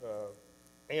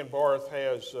 Ann Barth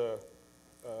has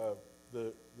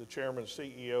the chairman and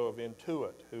CEO of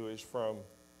Intuit, who is from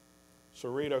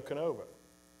Cerrito Canova,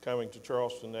 coming to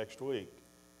Charleston next week.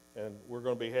 And we're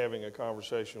going to be having a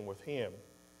conversation with him.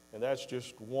 And that's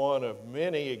just one of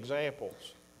many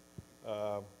examples.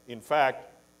 In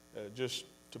fact, just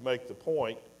to make the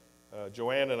point,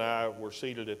 Joanne and I were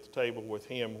seated at the table with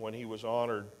him when he was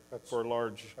honored for a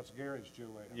large... That's Gary's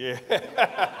Joanne. Yeah.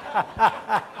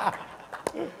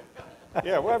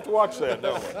 Yeah, we'll have to watch that,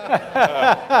 don't we?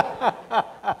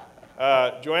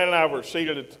 Joanne and I were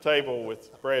seated at the table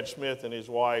with Brad Smith and his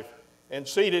wife, and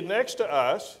seated next to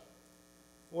us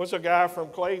was a guy from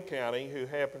Clay County who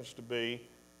happens to be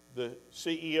the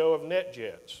CEO of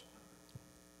NetJets,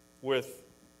 with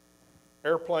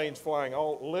airplanes flying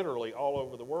literally all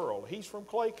over the world. He's from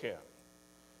Clay County.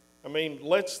 I mean,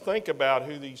 let's think about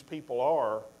who these people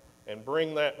are and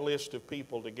bring that list of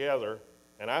people together,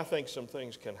 and I think some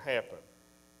things can happen.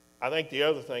 I think the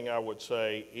other thing I would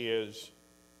say is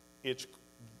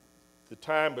the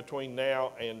time between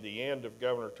now and the end of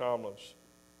Governor Tomlin's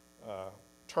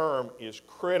term is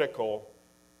critical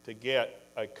to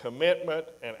get a commitment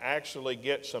and actually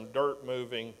get some dirt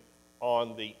moving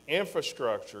on the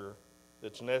infrastructure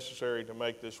that's necessary to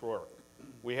make this work.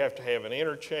 We have to have an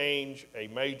interchange, a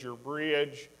major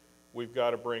bridge. We've got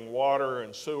to bring water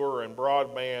and sewer and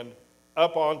broadband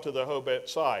up onto the Hobet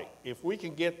site. If we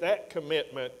can get that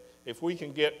commitment, if we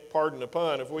can get, pardon the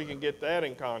pun, if we can get that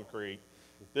in concrete,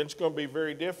 then it's going to be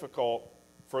very difficult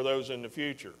for those in the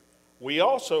future. We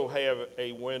also have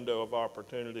a window of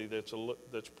opportunity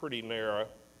that's pretty narrow.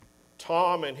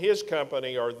 Tom and his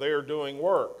company are there doing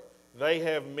work. They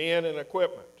have men and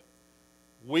equipment.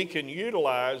 We can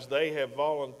utilize, they have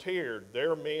volunteered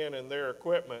their men and their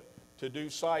equipment to do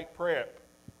site prep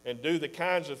and do the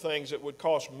kinds of things that would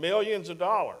cost millions of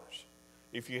dollars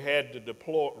if you had to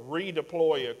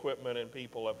redeploy equipment and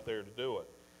people up there to do it.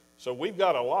 So we've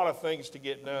got a lot of things to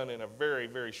get done in a very,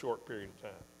 very short period of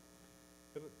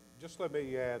time. Just let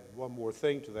me add one more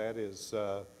thing to that is,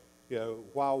 you know,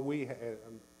 while we had,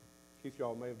 Keith,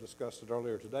 y'all may have discussed it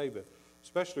earlier today, but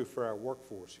especially for our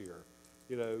workforce here,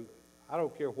 you know, I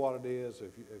don't care what it is,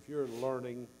 if you're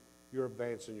learning, you're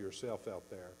advancing yourself out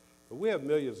there. But we have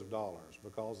millions of dollars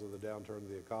because of the downturn of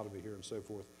the economy here and so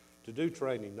forth to do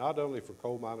training, not only for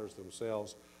coal miners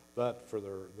themselves, but for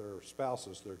their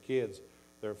spouses, their kids,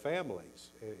 their families,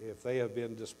 if they have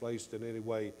been displaced in any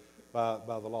way by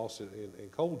the loss in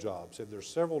coal jobs. And there's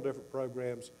several different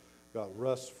programs. Got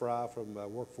Russ Fry from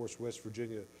Workforce West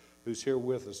Virginia, who's here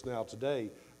with us now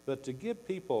today. But to give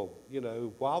people, you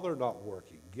know, while they're not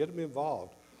working, get them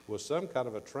involved with some kind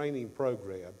of a training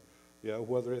program, you know,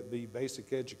 whether it be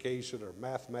basic education or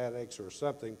mathematics or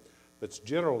something that's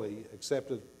generally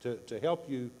accepted to help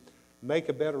you make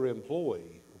a better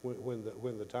employee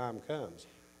when the time comes.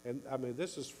 And I mean,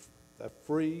 this is a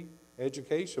free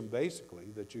education basically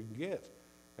that you can get.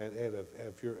 And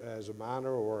if you're as a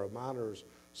minor or a minor's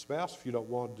spouse, if you don't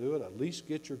want to do it, at least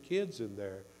get your kids in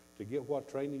there to get what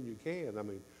training you can. I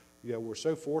mean, you know, we're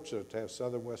so fortunate to have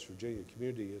Southern West Virginia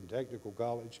Community and Technical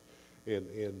College in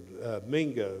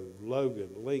Mingo, Logan,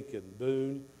 Lincoln,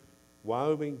 Boone,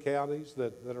 Wyoming counties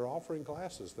that are offering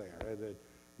classes there. And that,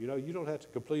 you know, you don't have to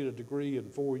complete a degree in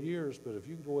 4 years, but if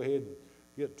you can go ahead and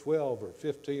get 12 or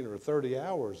 15 or 30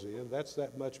 hours in, that's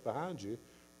that much behind you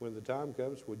when the time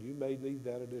comes when you may need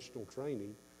that additional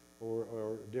training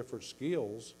or different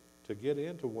skills to get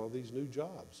into one of these new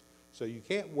jobs. So you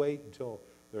can't wait until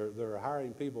they're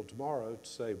hiring people tomorrow to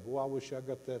say, boy, I wish I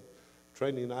got that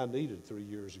training I needed 3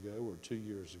 years ago or 2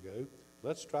 years ago.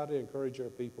 Let's try to encourage our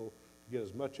people to get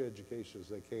as much education as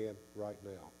they can right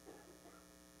now.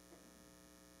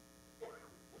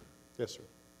 Yes, sir.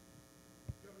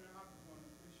 Governor, I want to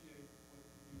appreciate what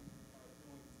you are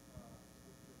doing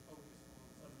with your focus on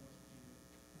Southern West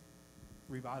Virginia,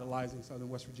 revitalizing Southern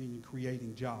West Virginia,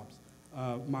 creating jobs.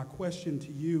 My question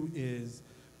to you is,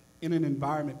 in an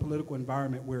environment, political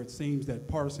environment, where it seems that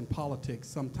partisan politics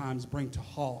sometimes bring to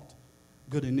halt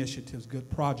good initiatives, good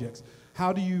projects,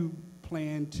 how do you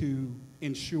plan to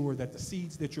ensure that the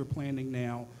seeds that you're planting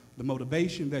now, the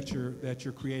motivation that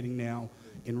you're creating now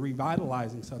in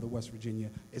revitalizing Southern West Virginia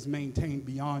is maintained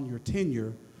beyond your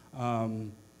tenure,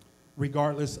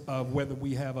 regardless of whether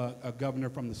we have a governor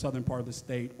from the southern part of the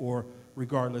state or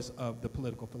regardless of the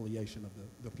political affiliation of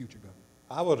the future governor?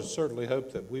 I would certainly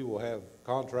hope that we will have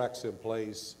contracts in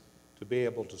place to be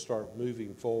able to start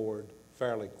moving forward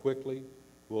fairly quickly.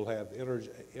 We'll have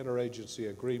interagency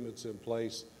agreements in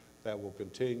place that will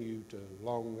continue to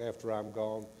long after I'm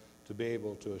gone to be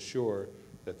able to assure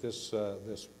that this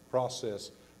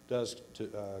process does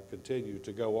continue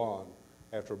to go on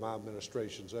after my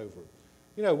administration's over.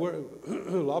 You know,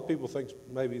 a lot of people think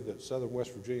maybe that Southern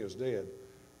West Virginia is dead.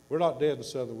 We're not dead in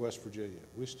Southern West Virginia.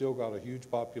 We still got a huge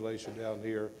population down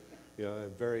here, you know,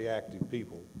 and very active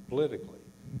people politically.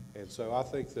 And so I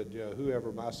think that, you know,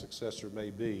 whoever my successor may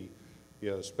be, you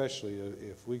know, especially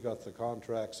if we got the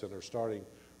contracts and are starting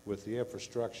with the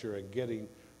infrastructure and getting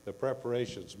the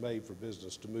preparations made for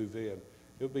business to move in,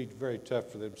 it would be very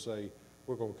tough for them to say,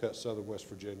 we're going to cut Southern West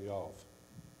Virginia off.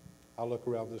 I look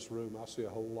around this room, I see a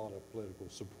whole lot of political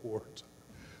support.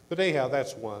 But anyhow,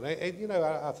 that's one. And you know,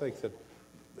 I think that,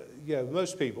 you know,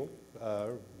 most people,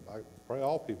 probably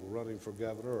all people running for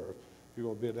governor, or if you're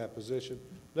going to be in that position,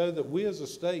 know that we as a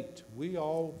state, we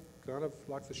all kind of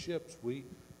like the ships, we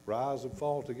rise and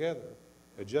fall together.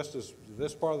 And just as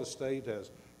this part of the state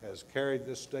has carried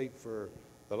this state for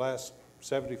the last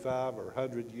 75 or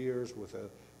 100 years with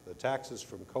the taxes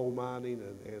from coal mining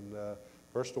and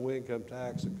personal income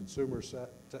tax and consumer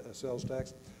sales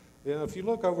tax, You know, if you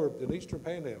look over in Eastern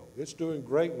Panhandle, it's doing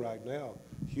great right now.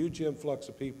 Huge influx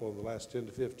of people in the last 10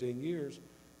 to 15 years.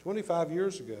 25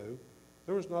 years ago,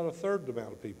 there was not a third the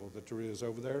amount of people that there is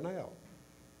over there now.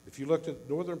 If you looked at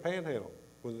Northern Panhandle,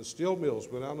 when the steel mills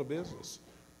went out of business,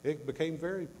 it became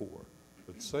very poor.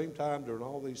 But at the same time, during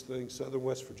all these things, Southern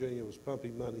West Virginia was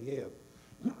pumping money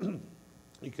in.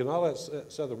 You cannot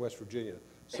let Southern West Virginia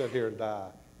sit here and die.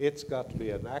 It's got to be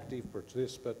an active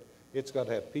participant. It's got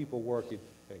to have people working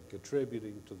and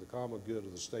contributing to the common good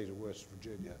of the state of West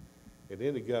Virginia. And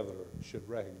any governor should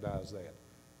recognize that.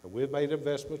 And we've made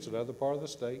investments in other parts of the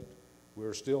state.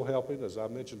 We're still helping, as I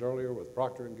mentioned earlier, with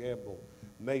Procter & Gamble,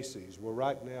 Macy's. We're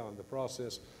right now in the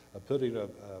process of putting a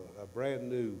brand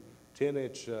new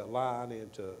 10-inch line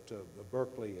into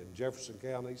Berkeley and Jefferson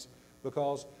counties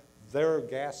because they're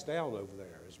gassed down over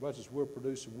there. As much as we're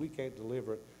producing, we can't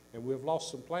deliver it, and we've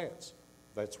lost some plants.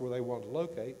 That's where they wanted to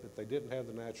locate, but they didn't have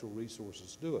the natural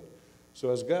resources to do it.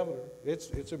 So as governor,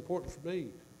 it's important for me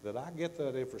that I get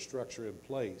that infrastructure in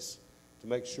place to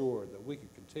make sure that we can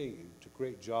continue to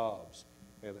create jobs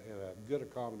and a good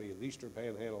economy in the Eastern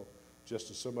Panhandle, just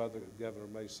as some other governor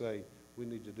may say, we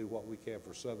need to do what we can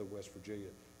for Southern West Virginia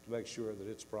to make sure that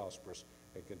it's prosperous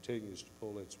and continues to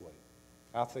pull its weight.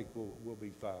 I think we'll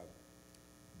be fine.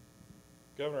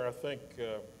 Governor, I think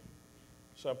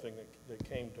something that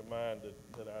came to mind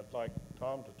that I'd like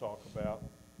Tom to talk about,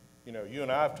 you know, you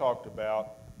and I have talked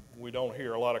about, we don't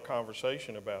hear a lot of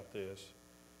conversation about this,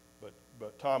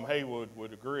 but Tom Haywood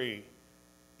would agree,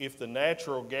 if the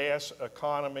natural gas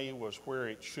economy was where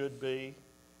it should be,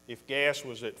 if gas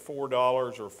was at $4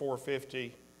 or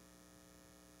 $4.50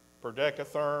 per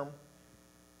decatherm,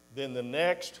 then the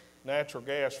next natural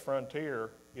gas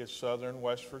frontier is Southern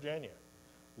West Virginia.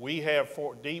 We have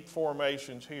deep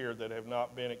formations here that have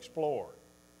not been explored.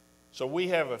 So we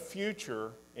have a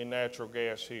future in natural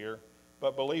gas here,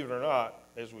 but believe it or not,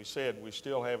 as we said, we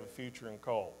still have a future in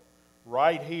coal.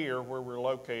 Right here where we're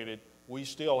located, we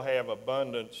still have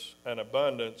an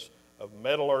abundance of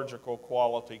metallurgical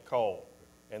quality coal.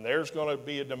 And there's going to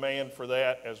be a demand for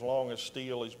that as long as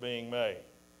steel is being made.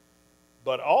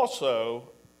 But also,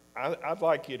 I'd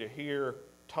like you to hear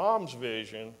Tom's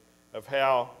vision of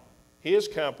how his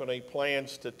company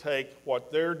plans to take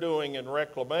what they're doing in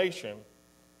reclamation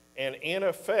and in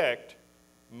effect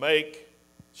make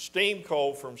steam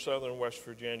coal from Southern West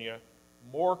Virginia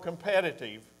more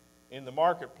competitive in the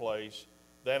marketplace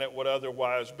than it would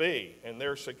otherwise be. And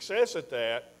their success at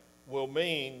that will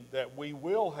mean that we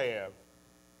will have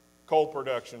coal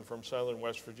production from Southern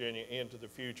West Virginia into the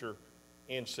future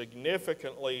in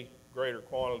significantly greater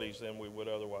quantities than we would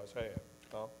otherwise have.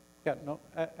 Tom? Yeah, no,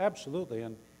 absolutely.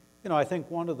 And, you know, I think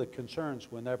one of the concerns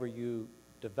whenever you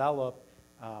develop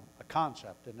a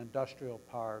concept, an industrial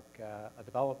park, a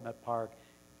development park,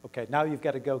 okay, now you've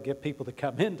got to go get people to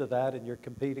come into that, and you're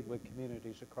competing with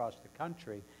communities across the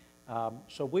country.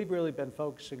 So we've really been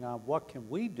focusing on what can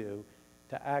we do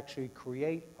to actually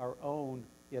create our own,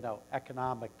 you know,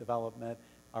 economic development,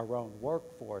 our own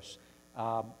workforce.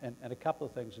 And a couple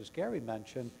of things, as Gary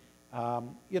mentioned,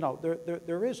 you know,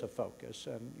 there is a focus,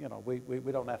 and, you know,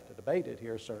 we don't have to debate it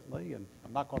here, certainly, and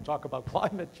I'm not going to talk about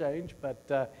climate change,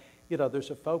 but, you know, there's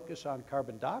a focus on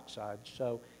carbon dioxide.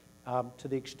 So to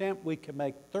the extent we can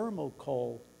make thermal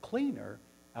coal cleaner,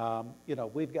 you know,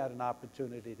 we've got an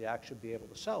opportunity to actually be able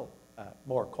to sell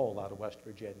more coal out of West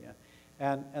Virginia.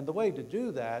 And the way to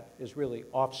do that is really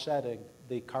offsetting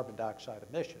the carbon dioxide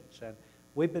emissions. And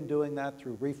we've been doing that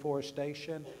through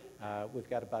reforestation. We've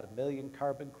got about 1 million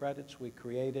carbon credits we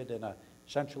created in a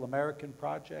Central American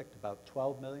project, about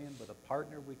 12 million with a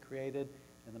partner we created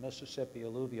in the Mississippi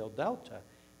alluvial delta.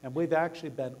 And we've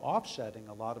actually been offsetting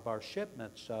a lot of our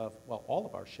shipments of, well, all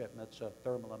of our shipments of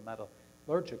thermal and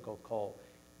metallurgical coal.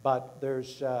 But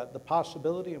there's the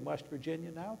possibility in West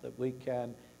Virginia now that we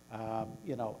can,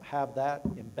 you know, have that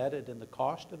embedded in the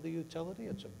cost of the utility.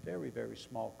 It's a very, very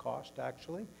small cost,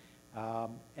 actually.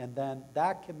 And then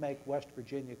that can make West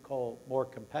Virginia coal more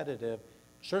competitive,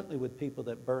 certainly with people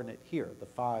that burn it here, the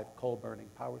 5 coal-burning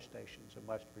power stations in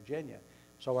West Virginia.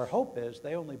 So our hope is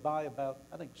they only buy about,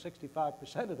 I think,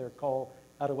 65% of their coal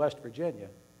out of West Virginia.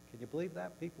 Can you believe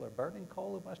that? People are burning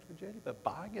coal in West Virginia, but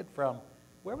buying it from,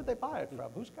 where would they buy it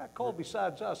from? Who's got coal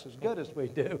besides us as good as we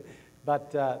do? But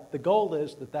the goal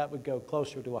is that that would go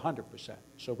closer to 100%,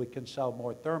 so we can sell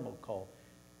more thermal coal.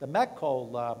 The met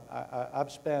coal,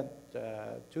 I've spent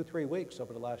 2-3 weeks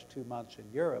over the last 2 months in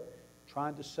Europe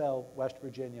trying to sell West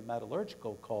Virginia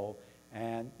metallurgical coal.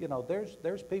 And, you know,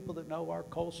 there's people that know our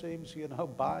coal seams, you know,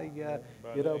 by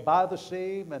the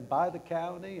seam and by the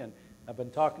county. And I've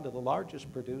been talking to the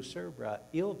largest producer,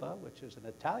 Ilva, which is an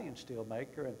Italian steel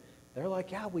maker, and They're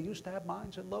like, yeah, we used to have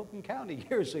mines in Logan County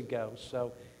years ago.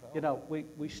 So, you know,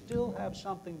 we still have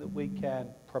something that we can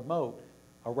promote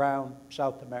around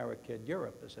South America and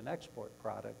Europe as an export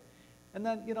product. And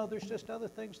then, you know, there's just other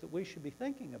things that we should be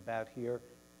thinking about here.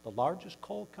 The largest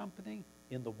coal company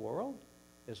in the world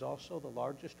is also the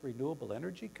largest renewable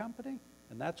energy company,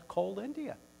 and that's Coal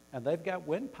India. And they've got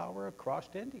wind power across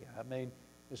India. I mean,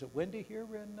 is it windy here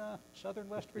in southern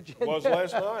West Virginia? It was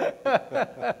last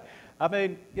night. I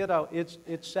mean, you know, it's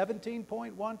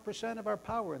 17.1% of our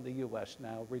power in the U.S.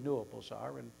 now, renewables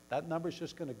are, and that number's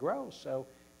just going to grow. So,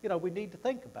 you know, we need to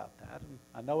think about that. And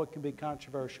I know it can be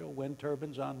controversial, wind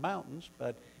turbines on mountains,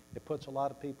 but it puts a lot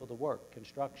of people to work,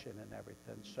 construction and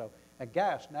everything. So, and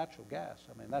gas, natural gas,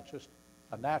 I mean, that's just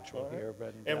a natural here.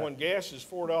 But, and when gas is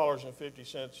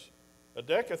 $4.50 a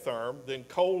decatherm, then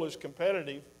coal is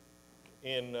competitive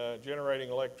in generating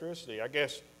electricity. I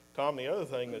guess, Tom, the other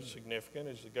thing that's significant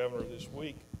is the governor this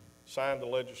week signed the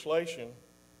legislation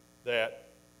that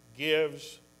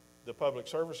gives the Public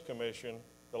Service Commission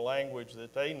the language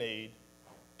that they need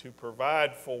to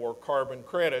provide for carbon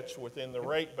credits within the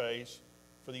rate base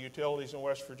for the utilities in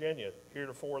West Virginia.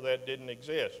 Heretofore, that didn't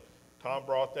exist. Tom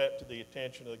brought that to the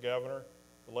attention of the governor.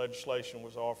 The legislation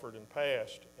was offered and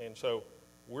passed. And so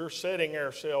we're setting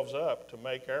ourselves up to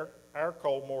make our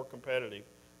coal more competitive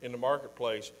in the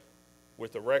marketplace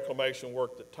with the reclamation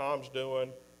work that Tom's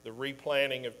doing, the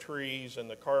replanting of trees and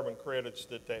the carbon credits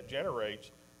that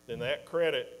generates. Then that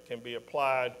credit can be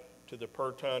applied to the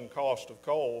per ton cost of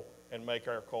coal and make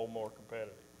our coal more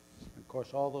competitive. of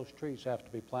course, all those trees have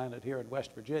to be planted here in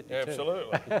West Virginia, too.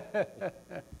 Absolutely.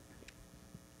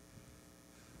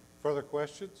 Further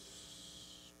questions?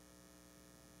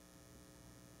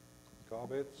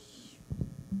 Comments?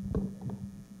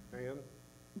 Ann?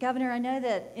 Governor, I know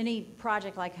that any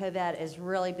project like HOBAT is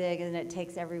really big and it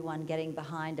takes everyone getting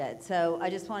behind it. So I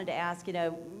just wanted to ask, you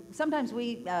know, sometimes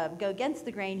we go against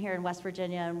the grain here in West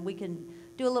Virginia, and we can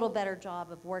do a little better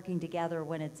job of working together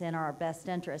when it's in our best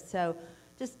interest. So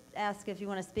just ask if you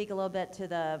want to speak a little bit to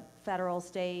the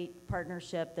federal-state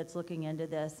partnership that's looking into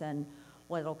this and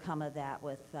what'll come of that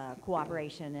with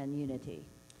cooperation and unity.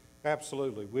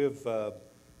 Absolutely. We've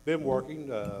been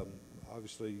working.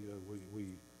 Obviously, we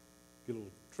get a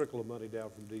little trickle of money down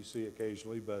from D.C.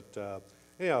 occasionally, but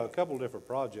you know, a couple of different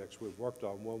projects we've worked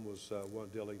on. One was one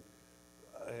dealing,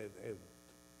 and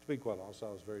to be quite honest, I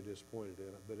was very disappointed in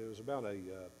it, but it was about a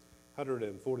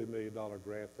 $140 million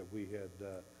grant that we had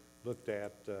looked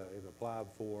at and applied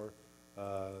for,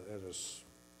 and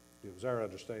it was our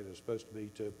understanding it was supposed to be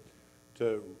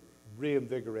to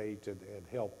reinvigorate and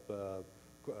help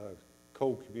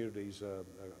coal communities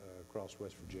across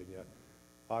West Virginia.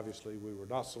 Obviously, we were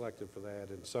not selected for that,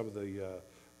 and some of the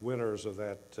winners of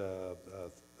that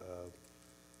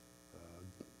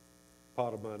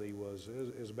pot of money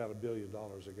is about $1 billion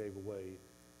they gave away,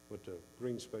 went to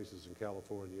green spaces in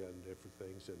California and different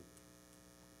things, and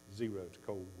zero to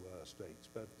coal states.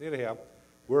 But anyhow,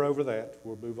 we're over that.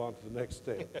 We'll move on to the next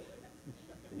step.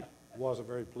 Wasn't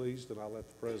very pleased, and I let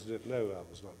the president know I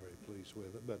was not very pleased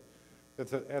with it. But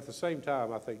at the same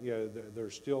time, I think, you know,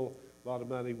 there's still a lot of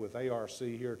money with ARC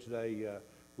here today.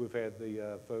 We've had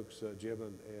the folks, Jim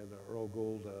and Earl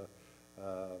Gould,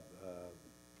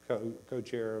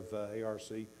 co-chair of ARC,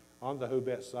 on the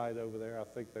HOBAT side over there. I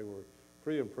think they were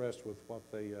pretty impressed with what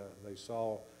they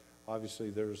saw. Obviously,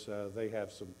 they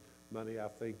have some money, I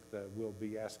think, that we'll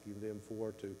be asking them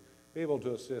for to be able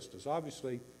to assist us.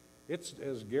 Obviously, it's,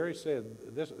 as Gary said,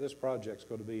 this project's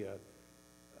going to be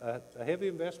a heavy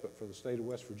investment for the state of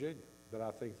West Virginia. But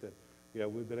I think that, you know,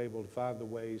 we've been able to find the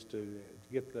ways to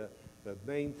get the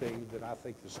main thing that I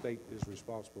think the state is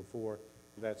responsible for,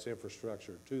 and that's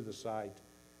infrastructure to the site,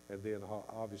 and then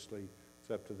obviously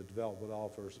it's up to the development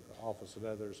office and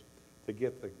others to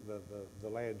get the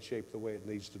land shaped the way it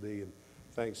needs to be. And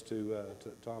thanks to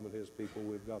Tom and his people,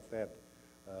 we've got that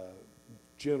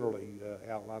generally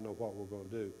outlined on what we're going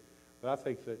to do. But I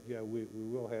think that, you know, we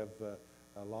will have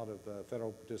a lot of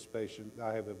federal participation.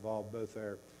 I have involved both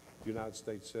our United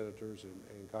States senators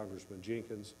and Congressman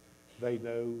Jenkins. They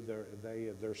know,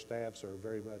 their staffs are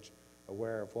very much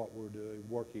aware of what we're doing,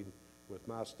 working with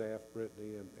my staff,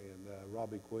 Brittany and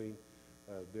Robbie Queen,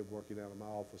 been working out of my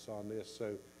office on this.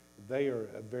 So they are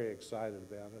very excited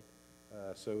about it.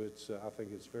 So I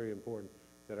think it's very important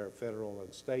that our federal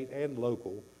and state and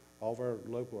local, all of our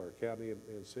local, our county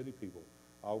and city people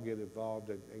all get involved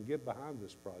and get behind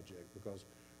this project, because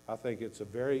I think it's a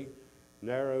very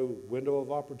narrow window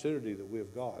of opportunity that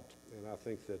we've got. And I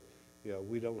think that, you know,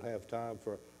 we don't have time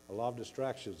for a lot of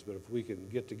distractions, but if we can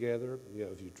get together, you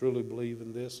know, if you truly believe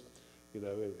in this, you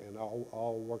know, and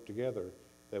all work together,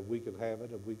 that we can have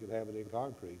it, and we can have it in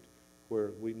concrete,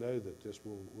 where we know that this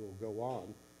will go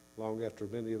on long after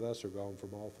many of us are gone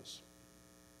from office.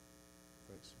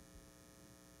 Thanks.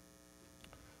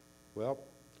 Well,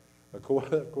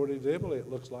 according to Emily, it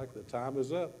looks like the time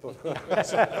is up.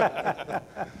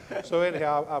 So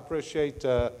anyhow, I appreciate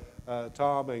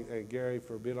Tom and Gary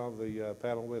for being on the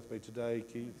panel with me today.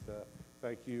 Keith,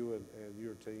 thank you and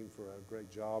your team for a great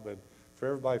job, and for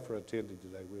everybody for attending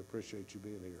today. We appreciate you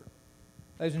being here.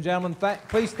 Ladies and gentlemen,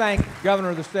 please thank Governor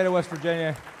of the State of West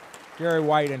Virginia, Gary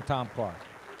White, and Tom Clarke.